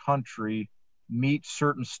across the country meet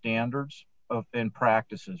certain standards and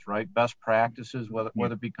practices, right? Best practices,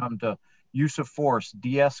 whether it become to use of force,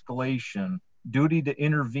 de-escalation, duty to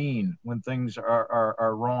intervene when things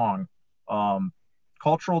are wrong,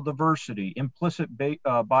 cultural diversity, implicit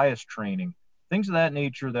bias training, things of that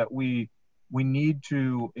nature that we need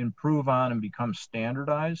to improve on and become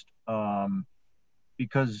standardized.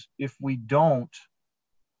 Because if we don't,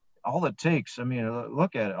 all it takes,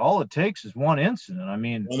 look at it, all it takes is one incident.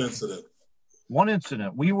 One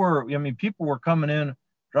incident. People were coming in,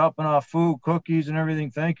 dropping off food, cookies and everything.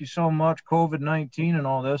 Thank you so much, COVID-19 and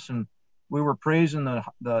all this. And we were praising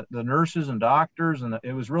the nurses and doctors, and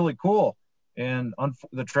it was really cool. And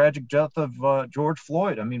the tragic death of George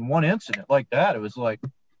Floyd. One incident like that, it was like,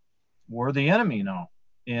 we're the enemy now.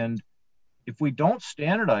 And if we don't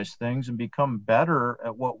standardize things and become better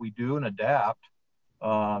at what we do and adapt,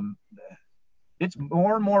 it's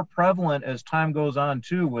more and more prevalent as time goes on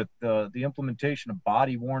too, with the implementation of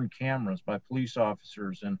body-worn cameras by police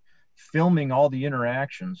officers and filming all the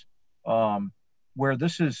interactions, where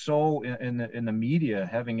this is so in the media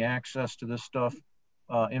having access to this stuff,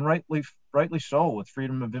 and rightly so, with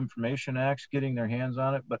Freedom of Information Acts getting their hands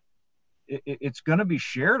on it, but it's going to be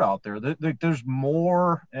shared out there. There's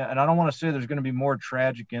more, and I don't want to say there's going to be more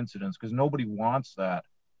tragic incidents because nobody wants that.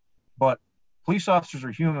 But police officers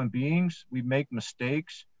are human beings. We make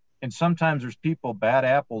mistakes. And sometimes there's people, bad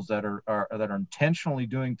apples, that are intentionally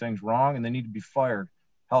doing things wrong, and they need to be fired,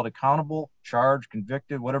 held accountable, charged,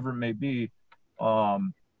 convicted, whatever it may be.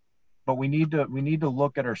 But we need to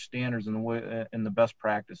look at our standards and the way and the best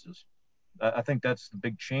practices. I think that's the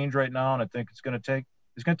big change right now, and I think it's going to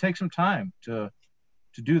take some time to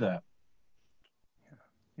do that.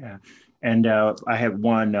 Yeah, and I have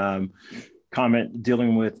one comment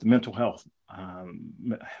dealing with mental health.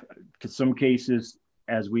 Because some cases,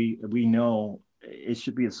 as we know, it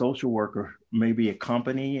should be a social worker, maybe a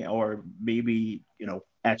company, or maybe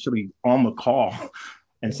actually on the call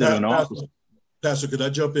instead of an officer. Pastor, could I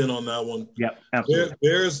jump in on that one? Yeah, absolutely.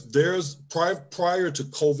 There's prior to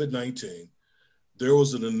COVID-19, there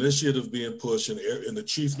was an initiative being pushed, and the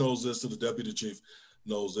chief knows this, and the deputy chief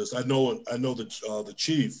knows this. I know the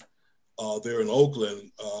chief there in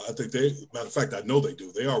Oakland. I think matter of fact, I know they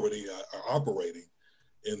do. They already are operating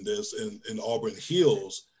in this. In Auburn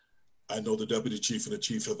Hills, I know the deputy chief and the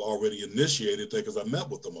chief have already initiated that because I met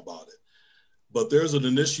with them about it. But there's an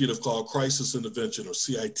initiative called Crisis Intervention, or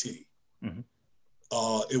CIT. Mm-hmm.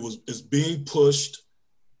 It's being pushed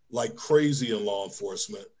like crazy in law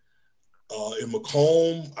enforcement. In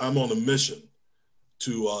Macomb, I'm on a mission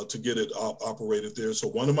to get it operated there. So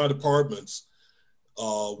one of my departments,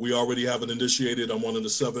 we already have it initiated. I'm one of the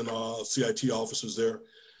 7 CIT officers there.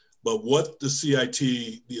 But what the CIT,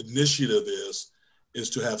 the initiative is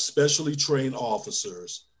to have specially trained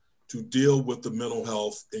officers to deal with the mental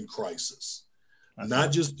health in crisis.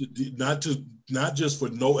 Not just for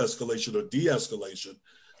no escalation or de-escalation,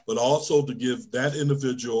 but also to give that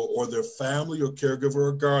individual or their family or caregiver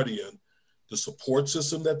or guardian the support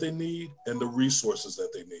system that they need and the resources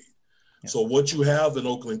that they need. Yeah. So what you have in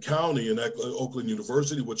Oakland County and at Oakland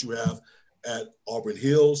University, what you have at Auburn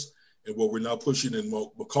Hills, and what we're now pushing in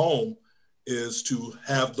Macomb, is to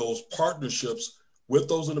have those partnerships with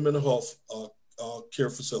those in the mental health care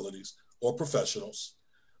facilities or professionals,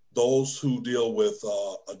 those who deal with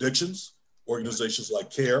addictions, organizations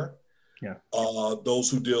like CARE,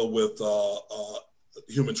 those who deal with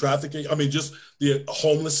human trafficking. I mean, just the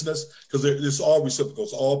homelessness, because it's all reciprocal.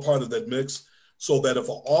 It's all part of that mix. So that if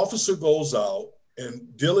an officer goes out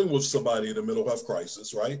and dealing with somebody in a mental health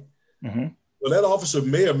crisis, right? Mm-hmm. Well, that officer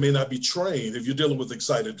may or may not be trained. If you're dealing with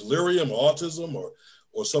excited delirium, autism,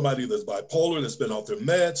 or somebody that's bipolar, that's been off their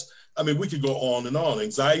meds. I mean, we could go on and on.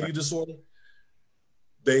 Anxiety disorder.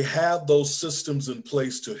 They have those systems in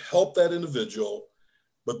place to help that individual,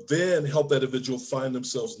 but then help that individual find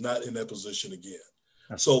themselves not in that position again.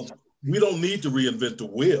 So we don't need to reinvent the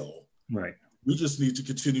wheel. Right. We just need to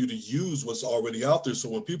continue to use what's already out there. So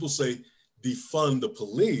when people say defund the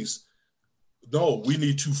police, no, we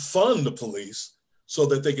need to fund the police so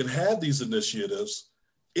that they can have these initiatives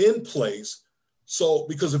in place. So,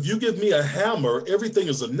 because if you give me a hammer, everything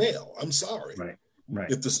is a nail. I'm sorry.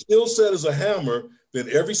 Right. If the skill set is a hammer, then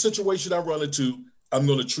every situation I run into, I'm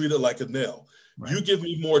going to treat it like a nail. Right. You give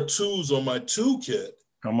me more tools on my toolkit.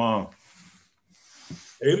 Come on.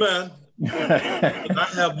 Amen. And I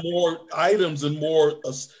have more items and more,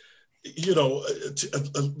 a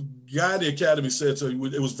guy in the academy said, so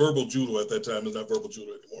it was verbal judo at that time. It's not verbal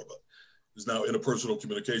judo anymore, but it's now interpersonal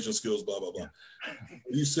communication skills, blah, blah, blah. Yeah.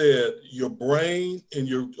 He said, your brain and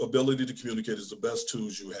your ability to communicate is the best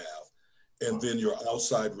tools you have. And then your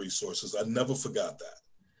outside resources. I never forgot that.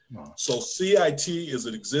 Wow. So CIT is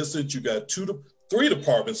an existence. You got 3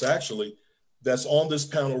 departments actually that's on this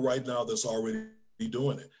panel right now that's already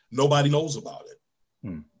doing it. Nobody knows about it.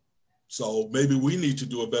 So maybe we need to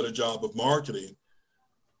do a better job of marketing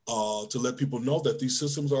to let people know that these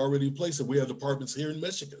systems are already in place, and we have departments here in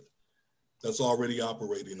Michigan that's already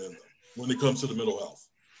operating in them when it comes to the mental health.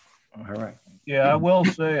 All right. Yeah, I will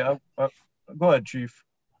say, go ahead, Chief.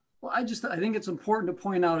 Well, I think it's important to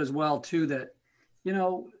point out as well, too, that,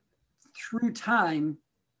 through time,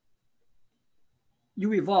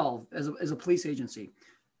 you evolve as a police agency.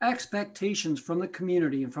 Expectations from the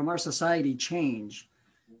community and from our society change.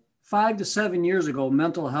 5 to 7 years ago,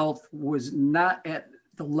 mental health was not at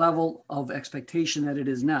the level of expectation that it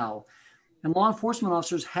is now. And law enforcement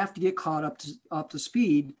officers have to get caught up to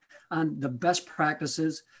speed on the best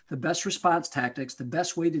practices, the best response tactics, the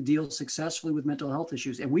best way to deal successfully with mental health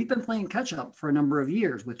issues. And we've been playing catch up for a number of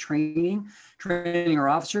years with training our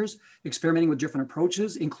officers, experimenting with different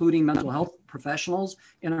approaches, including mental health professionals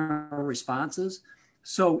in our responses.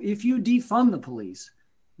 So if you defund the police,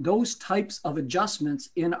 those types of adjustments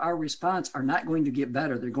in our response are not going to get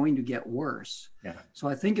better. They're going to get worse. Yeah. So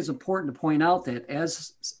I think it's important to point out that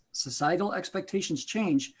as societal expectations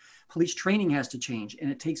change, police training has to change,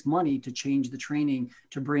 and it takes money to change the training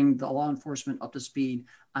to bring the law enforcement up to speed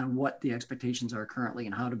on what the expectations are currently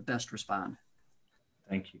and how to best respond.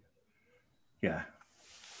 Thank you. Yeah.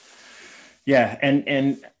 Yeah.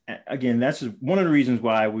 And again, that's one of the reasons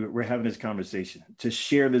why we're having this conversation, to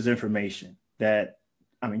share this information that,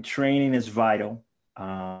 I mean, training is vital.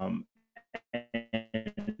 And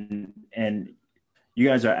you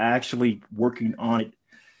guys are actually working on it.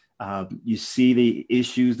 You see the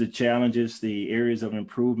issues, the challenges, the areas of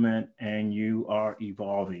improvement, and you are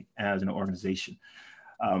evolving as an organization.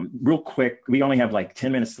 Real quick, we only have like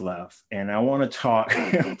 10 minutes left, and I want to talk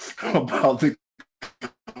about the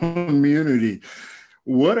community.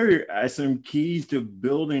 What are some keys to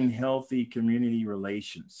building healthy community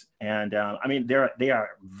relations? And I mean, they are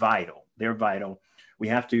vital. They're vital. We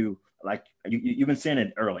have to, like you've been saying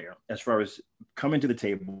it earlier, as far as coming to the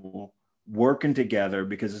table, working together,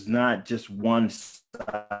 because it's not just one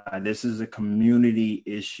side. This is a community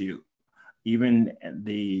issue. Even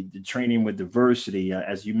the training with diversity,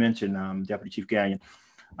 as you mentioned, Deputy Chief Gagnon,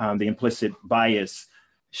 the implicit bias.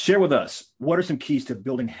 Share with us, what are some keys to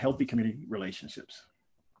building healthy community relationships?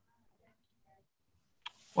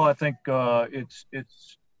 Well, I think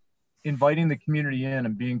it's inviting the community in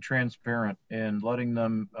and being transparent and letting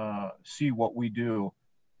them see what we do.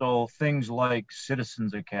 So things like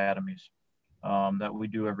citizens academies that we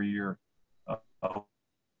do every year.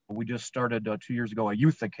 We just started 2 years ago a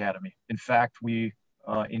youth academy. In fact, we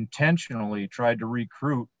intentionally tried to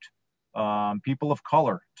recruit people of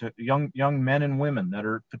color, to young men and women that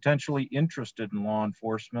are potentially interested in law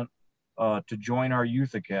enforcement to join our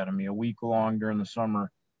youth academy a week long during the summer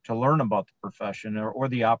to learn about the profession or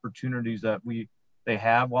the opportunities that they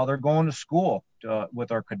have while they're going to school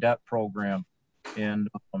with our cadet program. And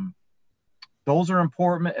those are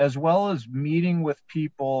important, as well as meeting with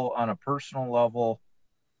people on a personal level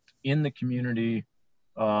in the community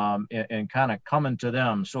and kind of coming to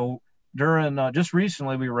them. So during just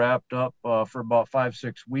recently, we wrapped up for about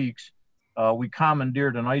 5-6 weeks. We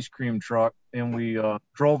commandeered an ice cream truck and we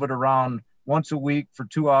drove it around once a week for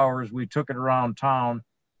 2 hours. We took it around town,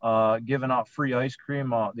 giving out free ice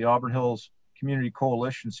cream. The Auburn Hills Community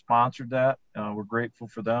Coalition sponsored that. We're grateful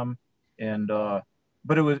for them. And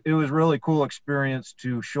but it was really cool experience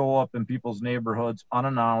to show up in people's neighborhoods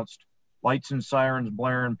unannounced, lights and sirens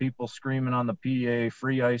blaring, people screaming on the PA,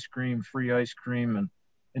 free ice cream,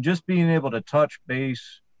 and just being able to touch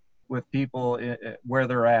base with people where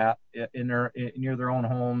they're at near their own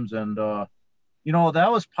homes. And you know,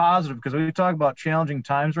 that was positive, because we talk about challenging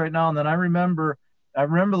times right now. And then I remember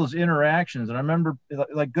those interactions, and I remember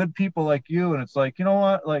like good people like you, and it's like, you know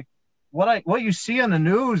what, like what you see on the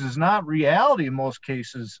news is not reality in most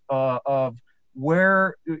cases of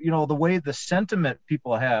where, you know, the way the sentiment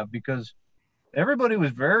people have, because everybody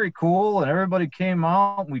was very cool and everybody came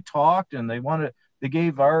out and we talked and they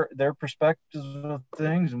gave their perspectives of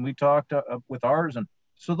things and we talked with ours. And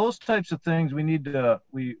so those types of things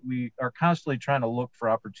we are constantly trying to look for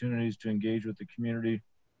opportunities to engage with the community.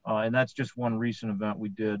 And that's just one recent event we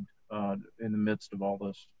did in the midst of all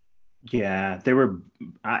this. Yeah,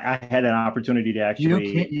 I had an opportunity to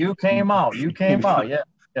actually. You came out. Yeah.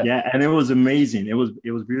 Yeah, and it was amazing. It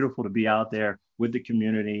was beautiful to be out there with the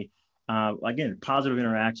community. Again, positive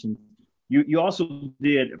interaction. You also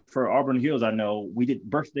did, for Auburn Hills, I know, we did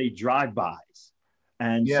birthday drive-bys.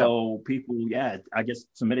 And so people, I guess,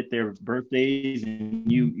 submitted their birthdays,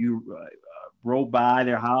 and you rode by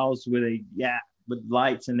their house with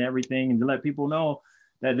lights and everything, and to let people know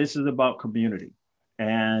that this is about community.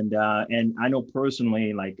 And I know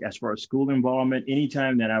personally, like as far as school involvement,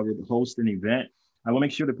 anytime that I would host an event, I will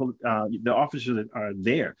make sure the officers are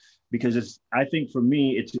there, because I think for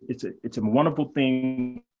me, it's a wonderful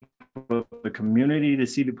thing for the community to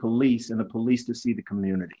see the police and the police to see the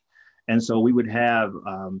community. And so we would have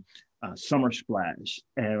summer splash,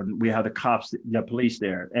 and we have the police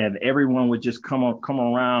there, and everyone would just come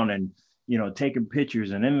around and, you know, taking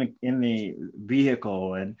pictures and in the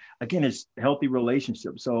vehicle. And again, it's healthy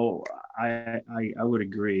relationships. So I would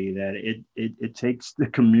agree that it takes the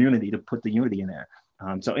community to put the unity in there.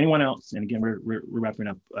 So anyone else? And again, we're wrapping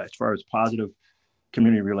up as far as positive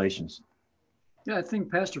community relations. Yeah, I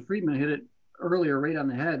think Pastor Friedman hit it earlier right on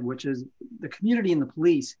the head, which is the community and the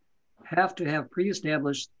police have to have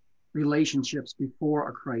pre-established relationships before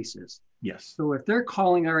a crisis. Yes. So if they're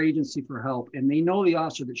calling our agency for help and they know the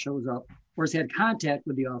officer that shows up or has had contact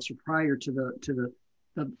with the officer prior to the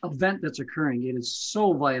event that's occurring, it is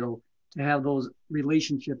so vital to have those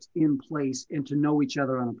relationships in place and to know each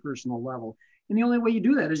other on a personal level. And the only way you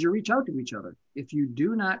do that is you reach out to each other. If you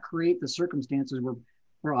do not create the circumstances where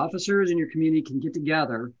where officers in your community can get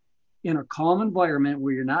together in a calm environment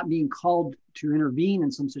where you're not being called to intervene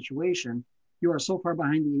in some situation, you are so far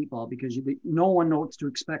behind the 8 ball because no one knows what to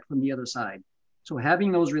expect from the other side. So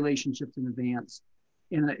having those relationships in advance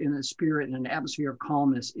in a spirit and an atmosphere of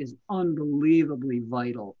calmness is unbelievably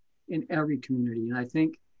vital in every community. And I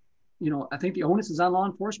think the onus is on law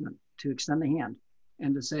enforcement to extend the hand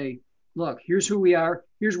and to say, look, here's who we are.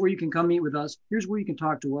 Here's where you can come meet with us. Here's where you can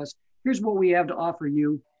talk to us. Here's what we have to offer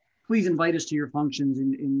you. Please invite us to your functions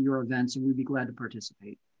in your events, and we'd be glad to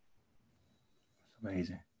participate.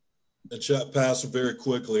 Amazing. And Pastor, very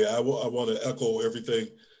quickly, I want to echo everything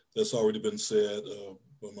that's already been said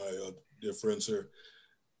by my dear friends here.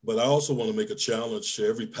 But I also want to make a challenge to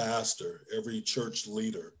every pastor, every church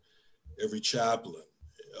leader, every chaplain,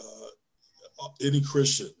 any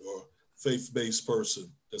Christian or faith-based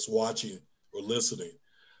person that's watching or listening.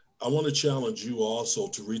 I want to challenge you also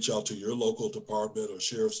to reach out to your local department or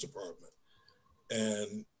sheriff's department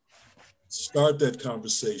and start that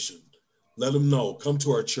conversation. Let them know, come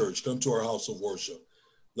to our church, come to our house of worship.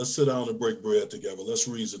 Let's sit down and break bread together. Let's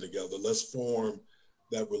reason together. Let's form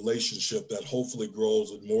that relationship that hopefully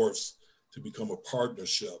grows and morphs to become a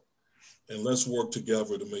partnership. And let's work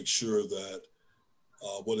together to make sure that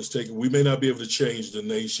what is taken, we may not be able to change the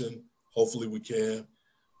nation. Hopefully we can,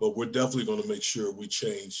 but we're definitely going to make sure we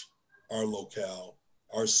change our locale,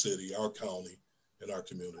 our city, our county, and our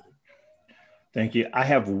community. Thank you. I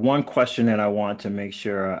have one question that I want to make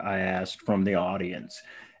sure I ask from the audience,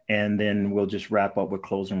 and then we'll just wrap up with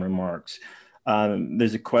closing remarks.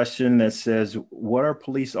 There's a question that says, what are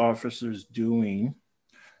police officers doing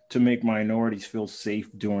to make minorities feel safe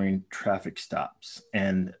during traffic stops?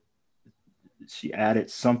 And she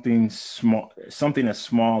added something as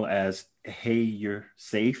small as, hey, you're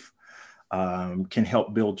safe, can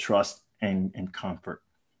help build trust and comfort.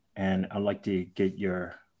 And I'd like to get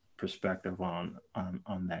your perspective on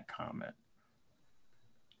that comment.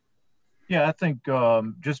 Yeah, I think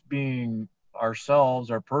just being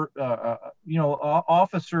ourselves,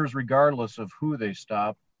 officers, regardless of who they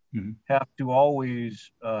stop, have to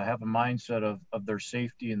always have a mindset of their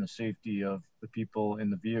safety and the safety of the people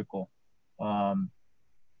in the vehicle.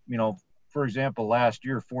 For example, last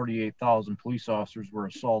year, 48,000 police officers were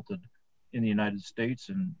assaulted in the United States,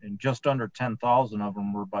 and just under 10,000 of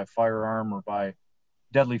them were by firearm or by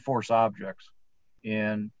deadly force objects.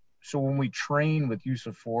 And so when we train with use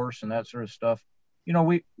of force and that sort of stuff,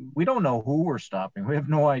 we don't know who we're stopping. We have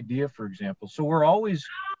no idea, for example. So we're always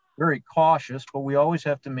very cautious, but we always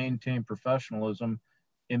have to maintain professionalism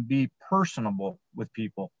and be personable with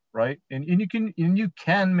people, right? And you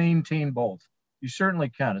can maintain both. You certainly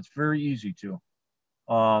can. It's very easy to.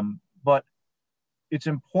 But it's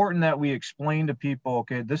important that we explain to people,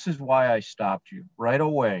 okay, this is why I stopped you right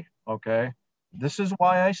away, okay? This is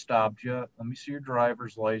why I stopped you. Let me see your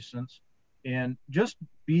driver's license. And just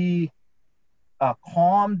be a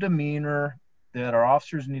calm demeanor, that our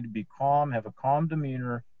officers need to be calm, have a calm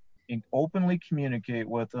demeanor, and openly communicate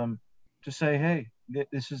with them to say, hey,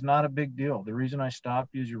 this is not a big deal. The reason I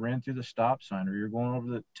stopped you is you ran through the stop sign, or you're going over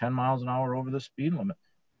the 10 miles an hour over the speed limit.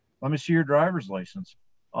 Let me see your driver's license.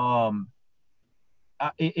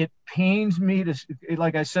 It pains me to,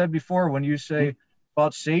 like I said before, when you say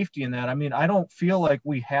about safety and that, I mean, I don't feel like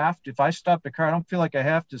we have to, if I stop the car, I don't feel like I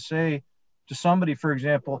have to say to somebody, for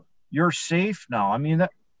example, you're safe now. I mean,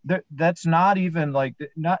 that's not even like,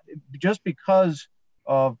 not just because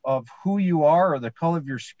of who you are or the color of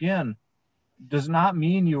your skin does not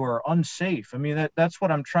mean you are unsafe. I mean, that's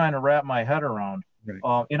what I'm trying to wrap my head around.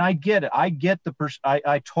 Right. And I get it. I get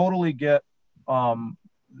I totally get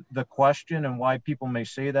the question and why people may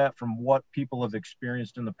say that from what people have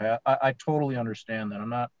experienced in the past. I totally understand that. I'm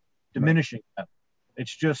not diminishing that.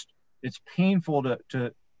 It's just, it's painful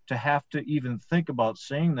to have to even think about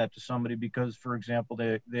saying that to somebody because, for example,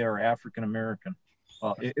 they are African-American.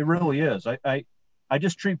 It really is. I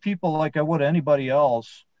just treat people like I would anybody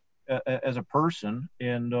else as a person,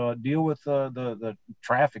 and deal with the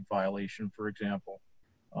traffic violation, for example.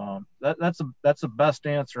 That's the best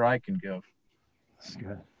answer I can give. That's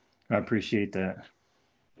good. I appreciate that.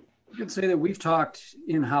 You could say that we've talked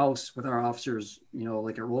in-house with our officers,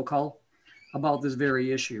 like a roll call, about this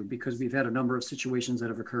very issue, because we've had a number of situations that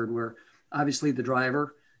have occurred where obviously the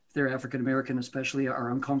driver, if they're African-American especially,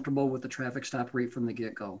 are uncomfortable with the traffic stop right from the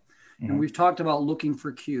get-go. And we've talked about looking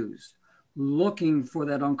for cues, looking for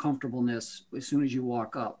that uncomfortableness as soon as you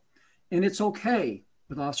walk up. And it's okay,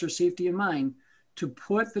 with officer safety in mind, to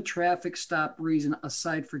put the traffic stop reason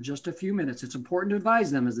aside for just a few minutes. It's important to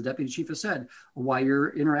advise them, as the deputy chief has said, why you're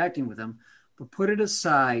interacting with them, but put it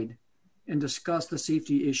aside and discuss the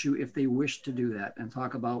safety issue if they wish to do that, and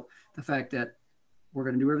talk about the fact that we're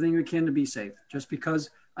going to do everything we can to be safe. Just because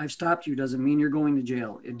I've stopped you doesn't mean you're going to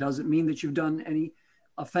jail. It doesn't mean that you've done any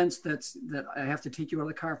offense that I have to take you out of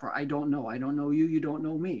the car for. I don't know. I don't know you. You don't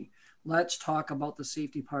know me. Let's talk about the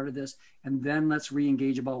safety part of this, and then let's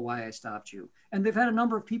re-engage about why I stopped you. And they've had a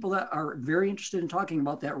number of people that are very interested in talking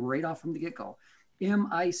about that right off from the get-go.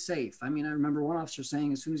 Am I safe? I mean, I remember one officer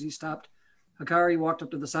saying as soon as he stopped a car, he walked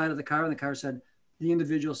up to the side of the car, and the car said, the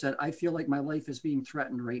individual said, I feel like my life is being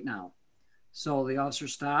threatened right now. So the officer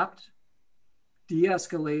stopped,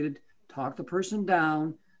 de-escalated, talked the person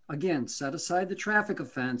down. Again, set aside the traffic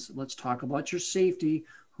offense. Let's talk about your safety.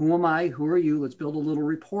 Who am I? Who are you? Let's build a little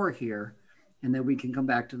rapport here. And then we can come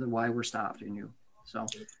back to the why we're stopping you.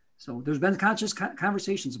 So there's been conscious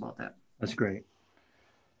conversations about that. That's great.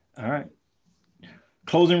 All right.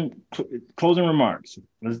 Closing remarks.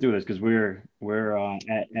 Let's do this because we're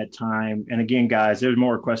at time. And again, guys, there's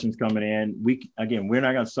more questions coming in. We're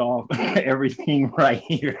not going to solve everything right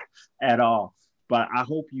here at all. But I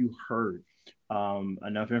hope you heard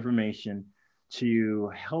enough information to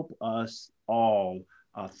help us all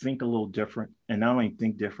think a little different, and not only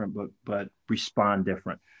think different, but respond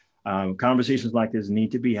different. Conversations like this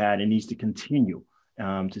need to be had. It needs to continue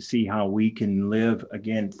to see how we can live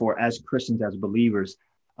again as Christians, as believers,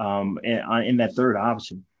 in that third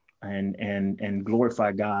option, and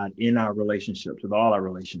glorify God in our relationships, with all our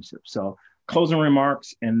relationships. So closing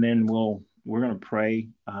remarks, and then we're going to pray,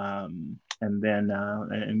 and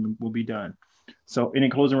then we'll be done. So any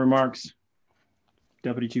closing remarks,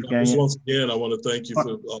 Deputy Chief Gagnon? Once again, I want to thank you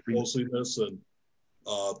for hosting this, and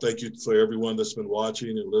thank you for everyone that's been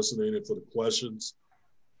watching and listening, and for the questions.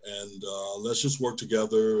 And let's just work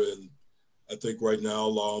together. And I think right now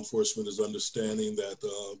law enforcement is understanding that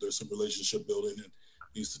there's some relationship building that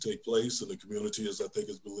needs to take place, and the community is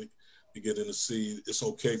beginning to see it's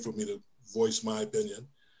okay for me to voice my opinion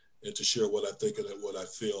and to share what I think and what I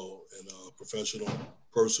feel in a professional,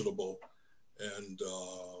 personable, and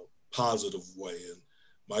positive way. And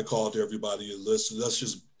my call to everybody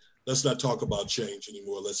is let's not talk about change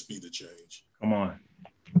anymore. Let's be the change. Come on.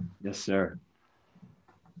 Yes, sir.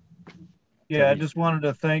 Yeah, I just wanted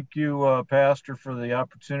to thank you, Pastor, for the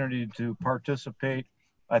opportunity to participate.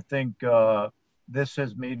 I think this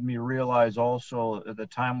has made me realize also at the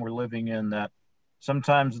time we're living in that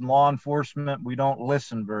sometimes in law enforcement, we don't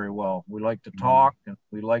listen very well. We like to talk, and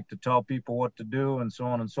we like to tell people what to do, and so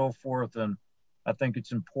on and so forth. And I think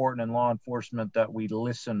it's important in law enforcement that we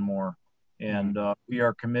listen more. And we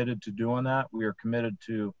are committed to doing that. We are committed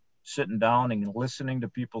to sitting down and listening to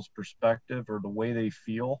people's perspective or the way they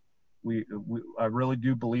feel. I really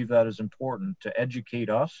do believe that is important to educate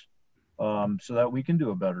us so that we can do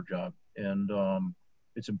a better job. And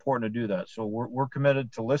it's important to do that. So we're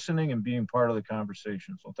committed to listening and being part of the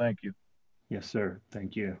conversation. So thank you. Yes, sir.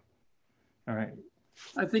 Thank you. All right.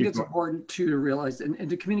 I think it's important to realize and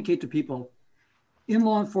to communicate to people in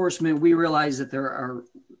law enforcement. We realize that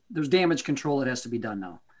there's damage control that has to be done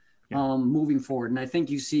now, moving forward. And I think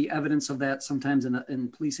you see evidence of that sometimes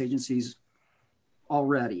in police agencies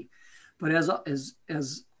already. But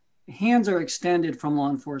as hands are extended from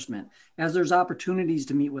law enforcement, as there's opportunities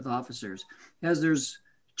to meet with officers, as there's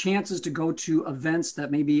chances to go to events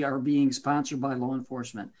that maybe are being sponsored by law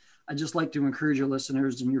enforcement, I'd just like to encourage your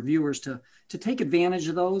listeners and your viewers to take advantage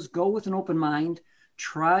of those. Go with an open mind.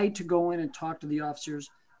 Try to go in and talk to the officers.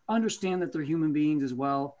 Understand that they're human beings as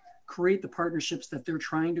well. Create the partnerships that they're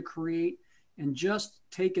trying to create, and just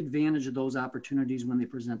take advantage of those opportunities when they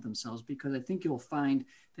present themselves, because I think you'll find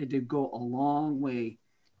that they go a long way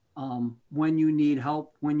when you need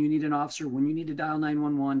help, when you need an officer, when you need to dial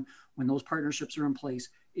 911, when those partnerships are in place.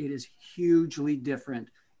 It is hugely different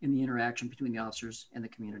in the interaction between the officers and the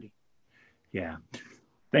community. Yeah.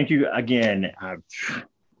 Thank you again. I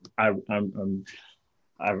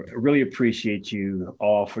really appreciate you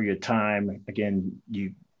all for your time. Again,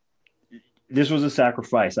 this was a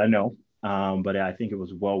sacrifice, I know, but I think it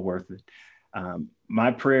was well worth it.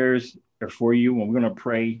 My prayers are for you, and we're going to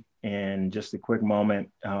pray in just a quick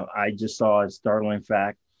moment. I just saw a startling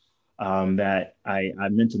fact that I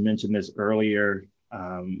meant to mention this earlier,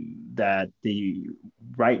 that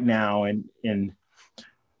right now in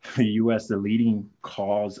the U.S., the leading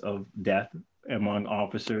cause of death among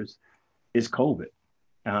officers is COVID.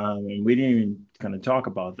 And we didn't even kind of talk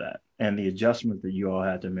about that and the adjustments that you all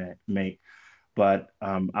had to make. But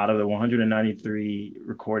out of the 193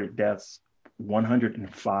 recorded deaths,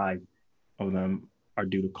 105 of them are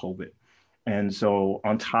due to COVID. And so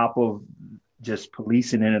on top of just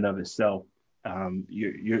policing in and of itself,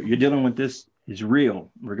 you're dealing with this is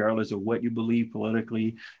real, regardless of what you believe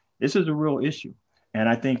politically, This is a real issue. And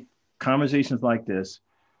I think conversations like this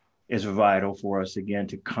is vital for us, again,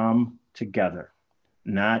 to come together,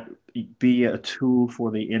 not be a tool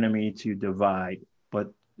for the enemy to divide,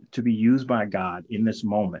 but to be used by God in this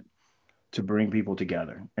moment to bring people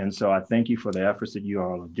together. And so I thank you for the efforts that you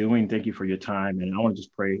all are doing. Thank you for your time. And I want to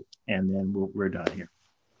just pray, and then we're done here.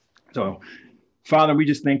 So, Father, we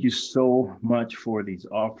just thank you so much for these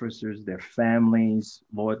officers, their families,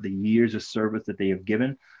 Lord, the years of service that they have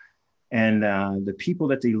given, and the people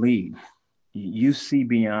that they lead. You see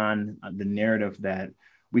beyond the narrative that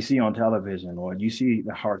we see on television, Lord. You see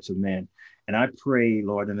the hearts of men. And I pray,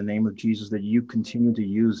 Lord, in the name of Jesus, that you continue to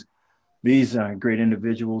use these great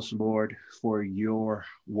individuals, Lord, for your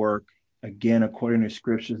work. Again, according to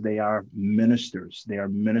scriptures, they are ministers. They are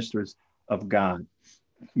ministers of God.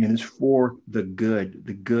 And it's for the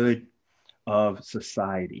good of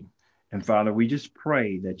society. And Father, we just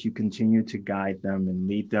pray that you continue to guide them and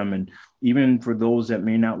lead them. And even for those that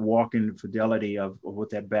may not walk in the fidelity of what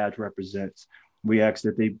that badge represents, we ask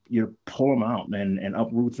that you pull them out and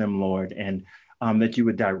uproot them, Lord, and that you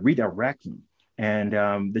would redirect them, and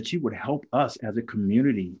that you would help us as a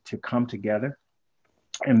community to come together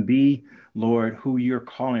and be, Lord, who you're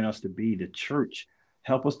calling us to be, the church.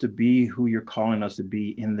 Help us to be who you're calling us to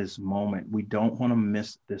be in this moment. We don't want to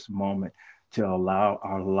miss this moment to allow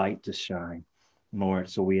our light to shine, Lord.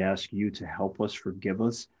 So we ask you to help us, forgive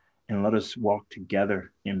us, and let us walk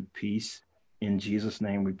together in peace. In Jesus'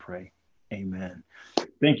 name we pray. Amen.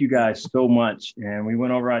 Thank you guys so much. And we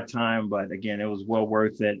went over our time, but again, it was well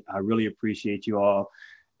worth it. I really appreciate you all.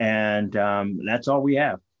 And that's all we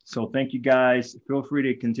have. So thank you guys. Feel free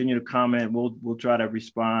to continue to comment. We'll try to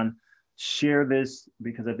respond. Share this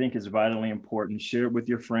because I think it's vitally important. Share it with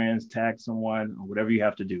your friends, tag someone, or whatever you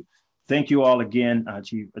have to do. Thank you all again,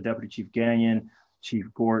 Deputy Chief Gagnon, Chief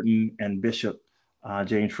Gordon, and Bishop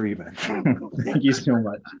James Freeman. Thank you so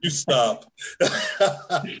much. You stop.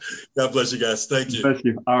 God bless you guys. Thank you. Bless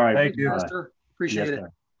you. All right. Thank you. Pastor. Appreciate it.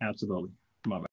 Sir. Absolutely. Bye-bye.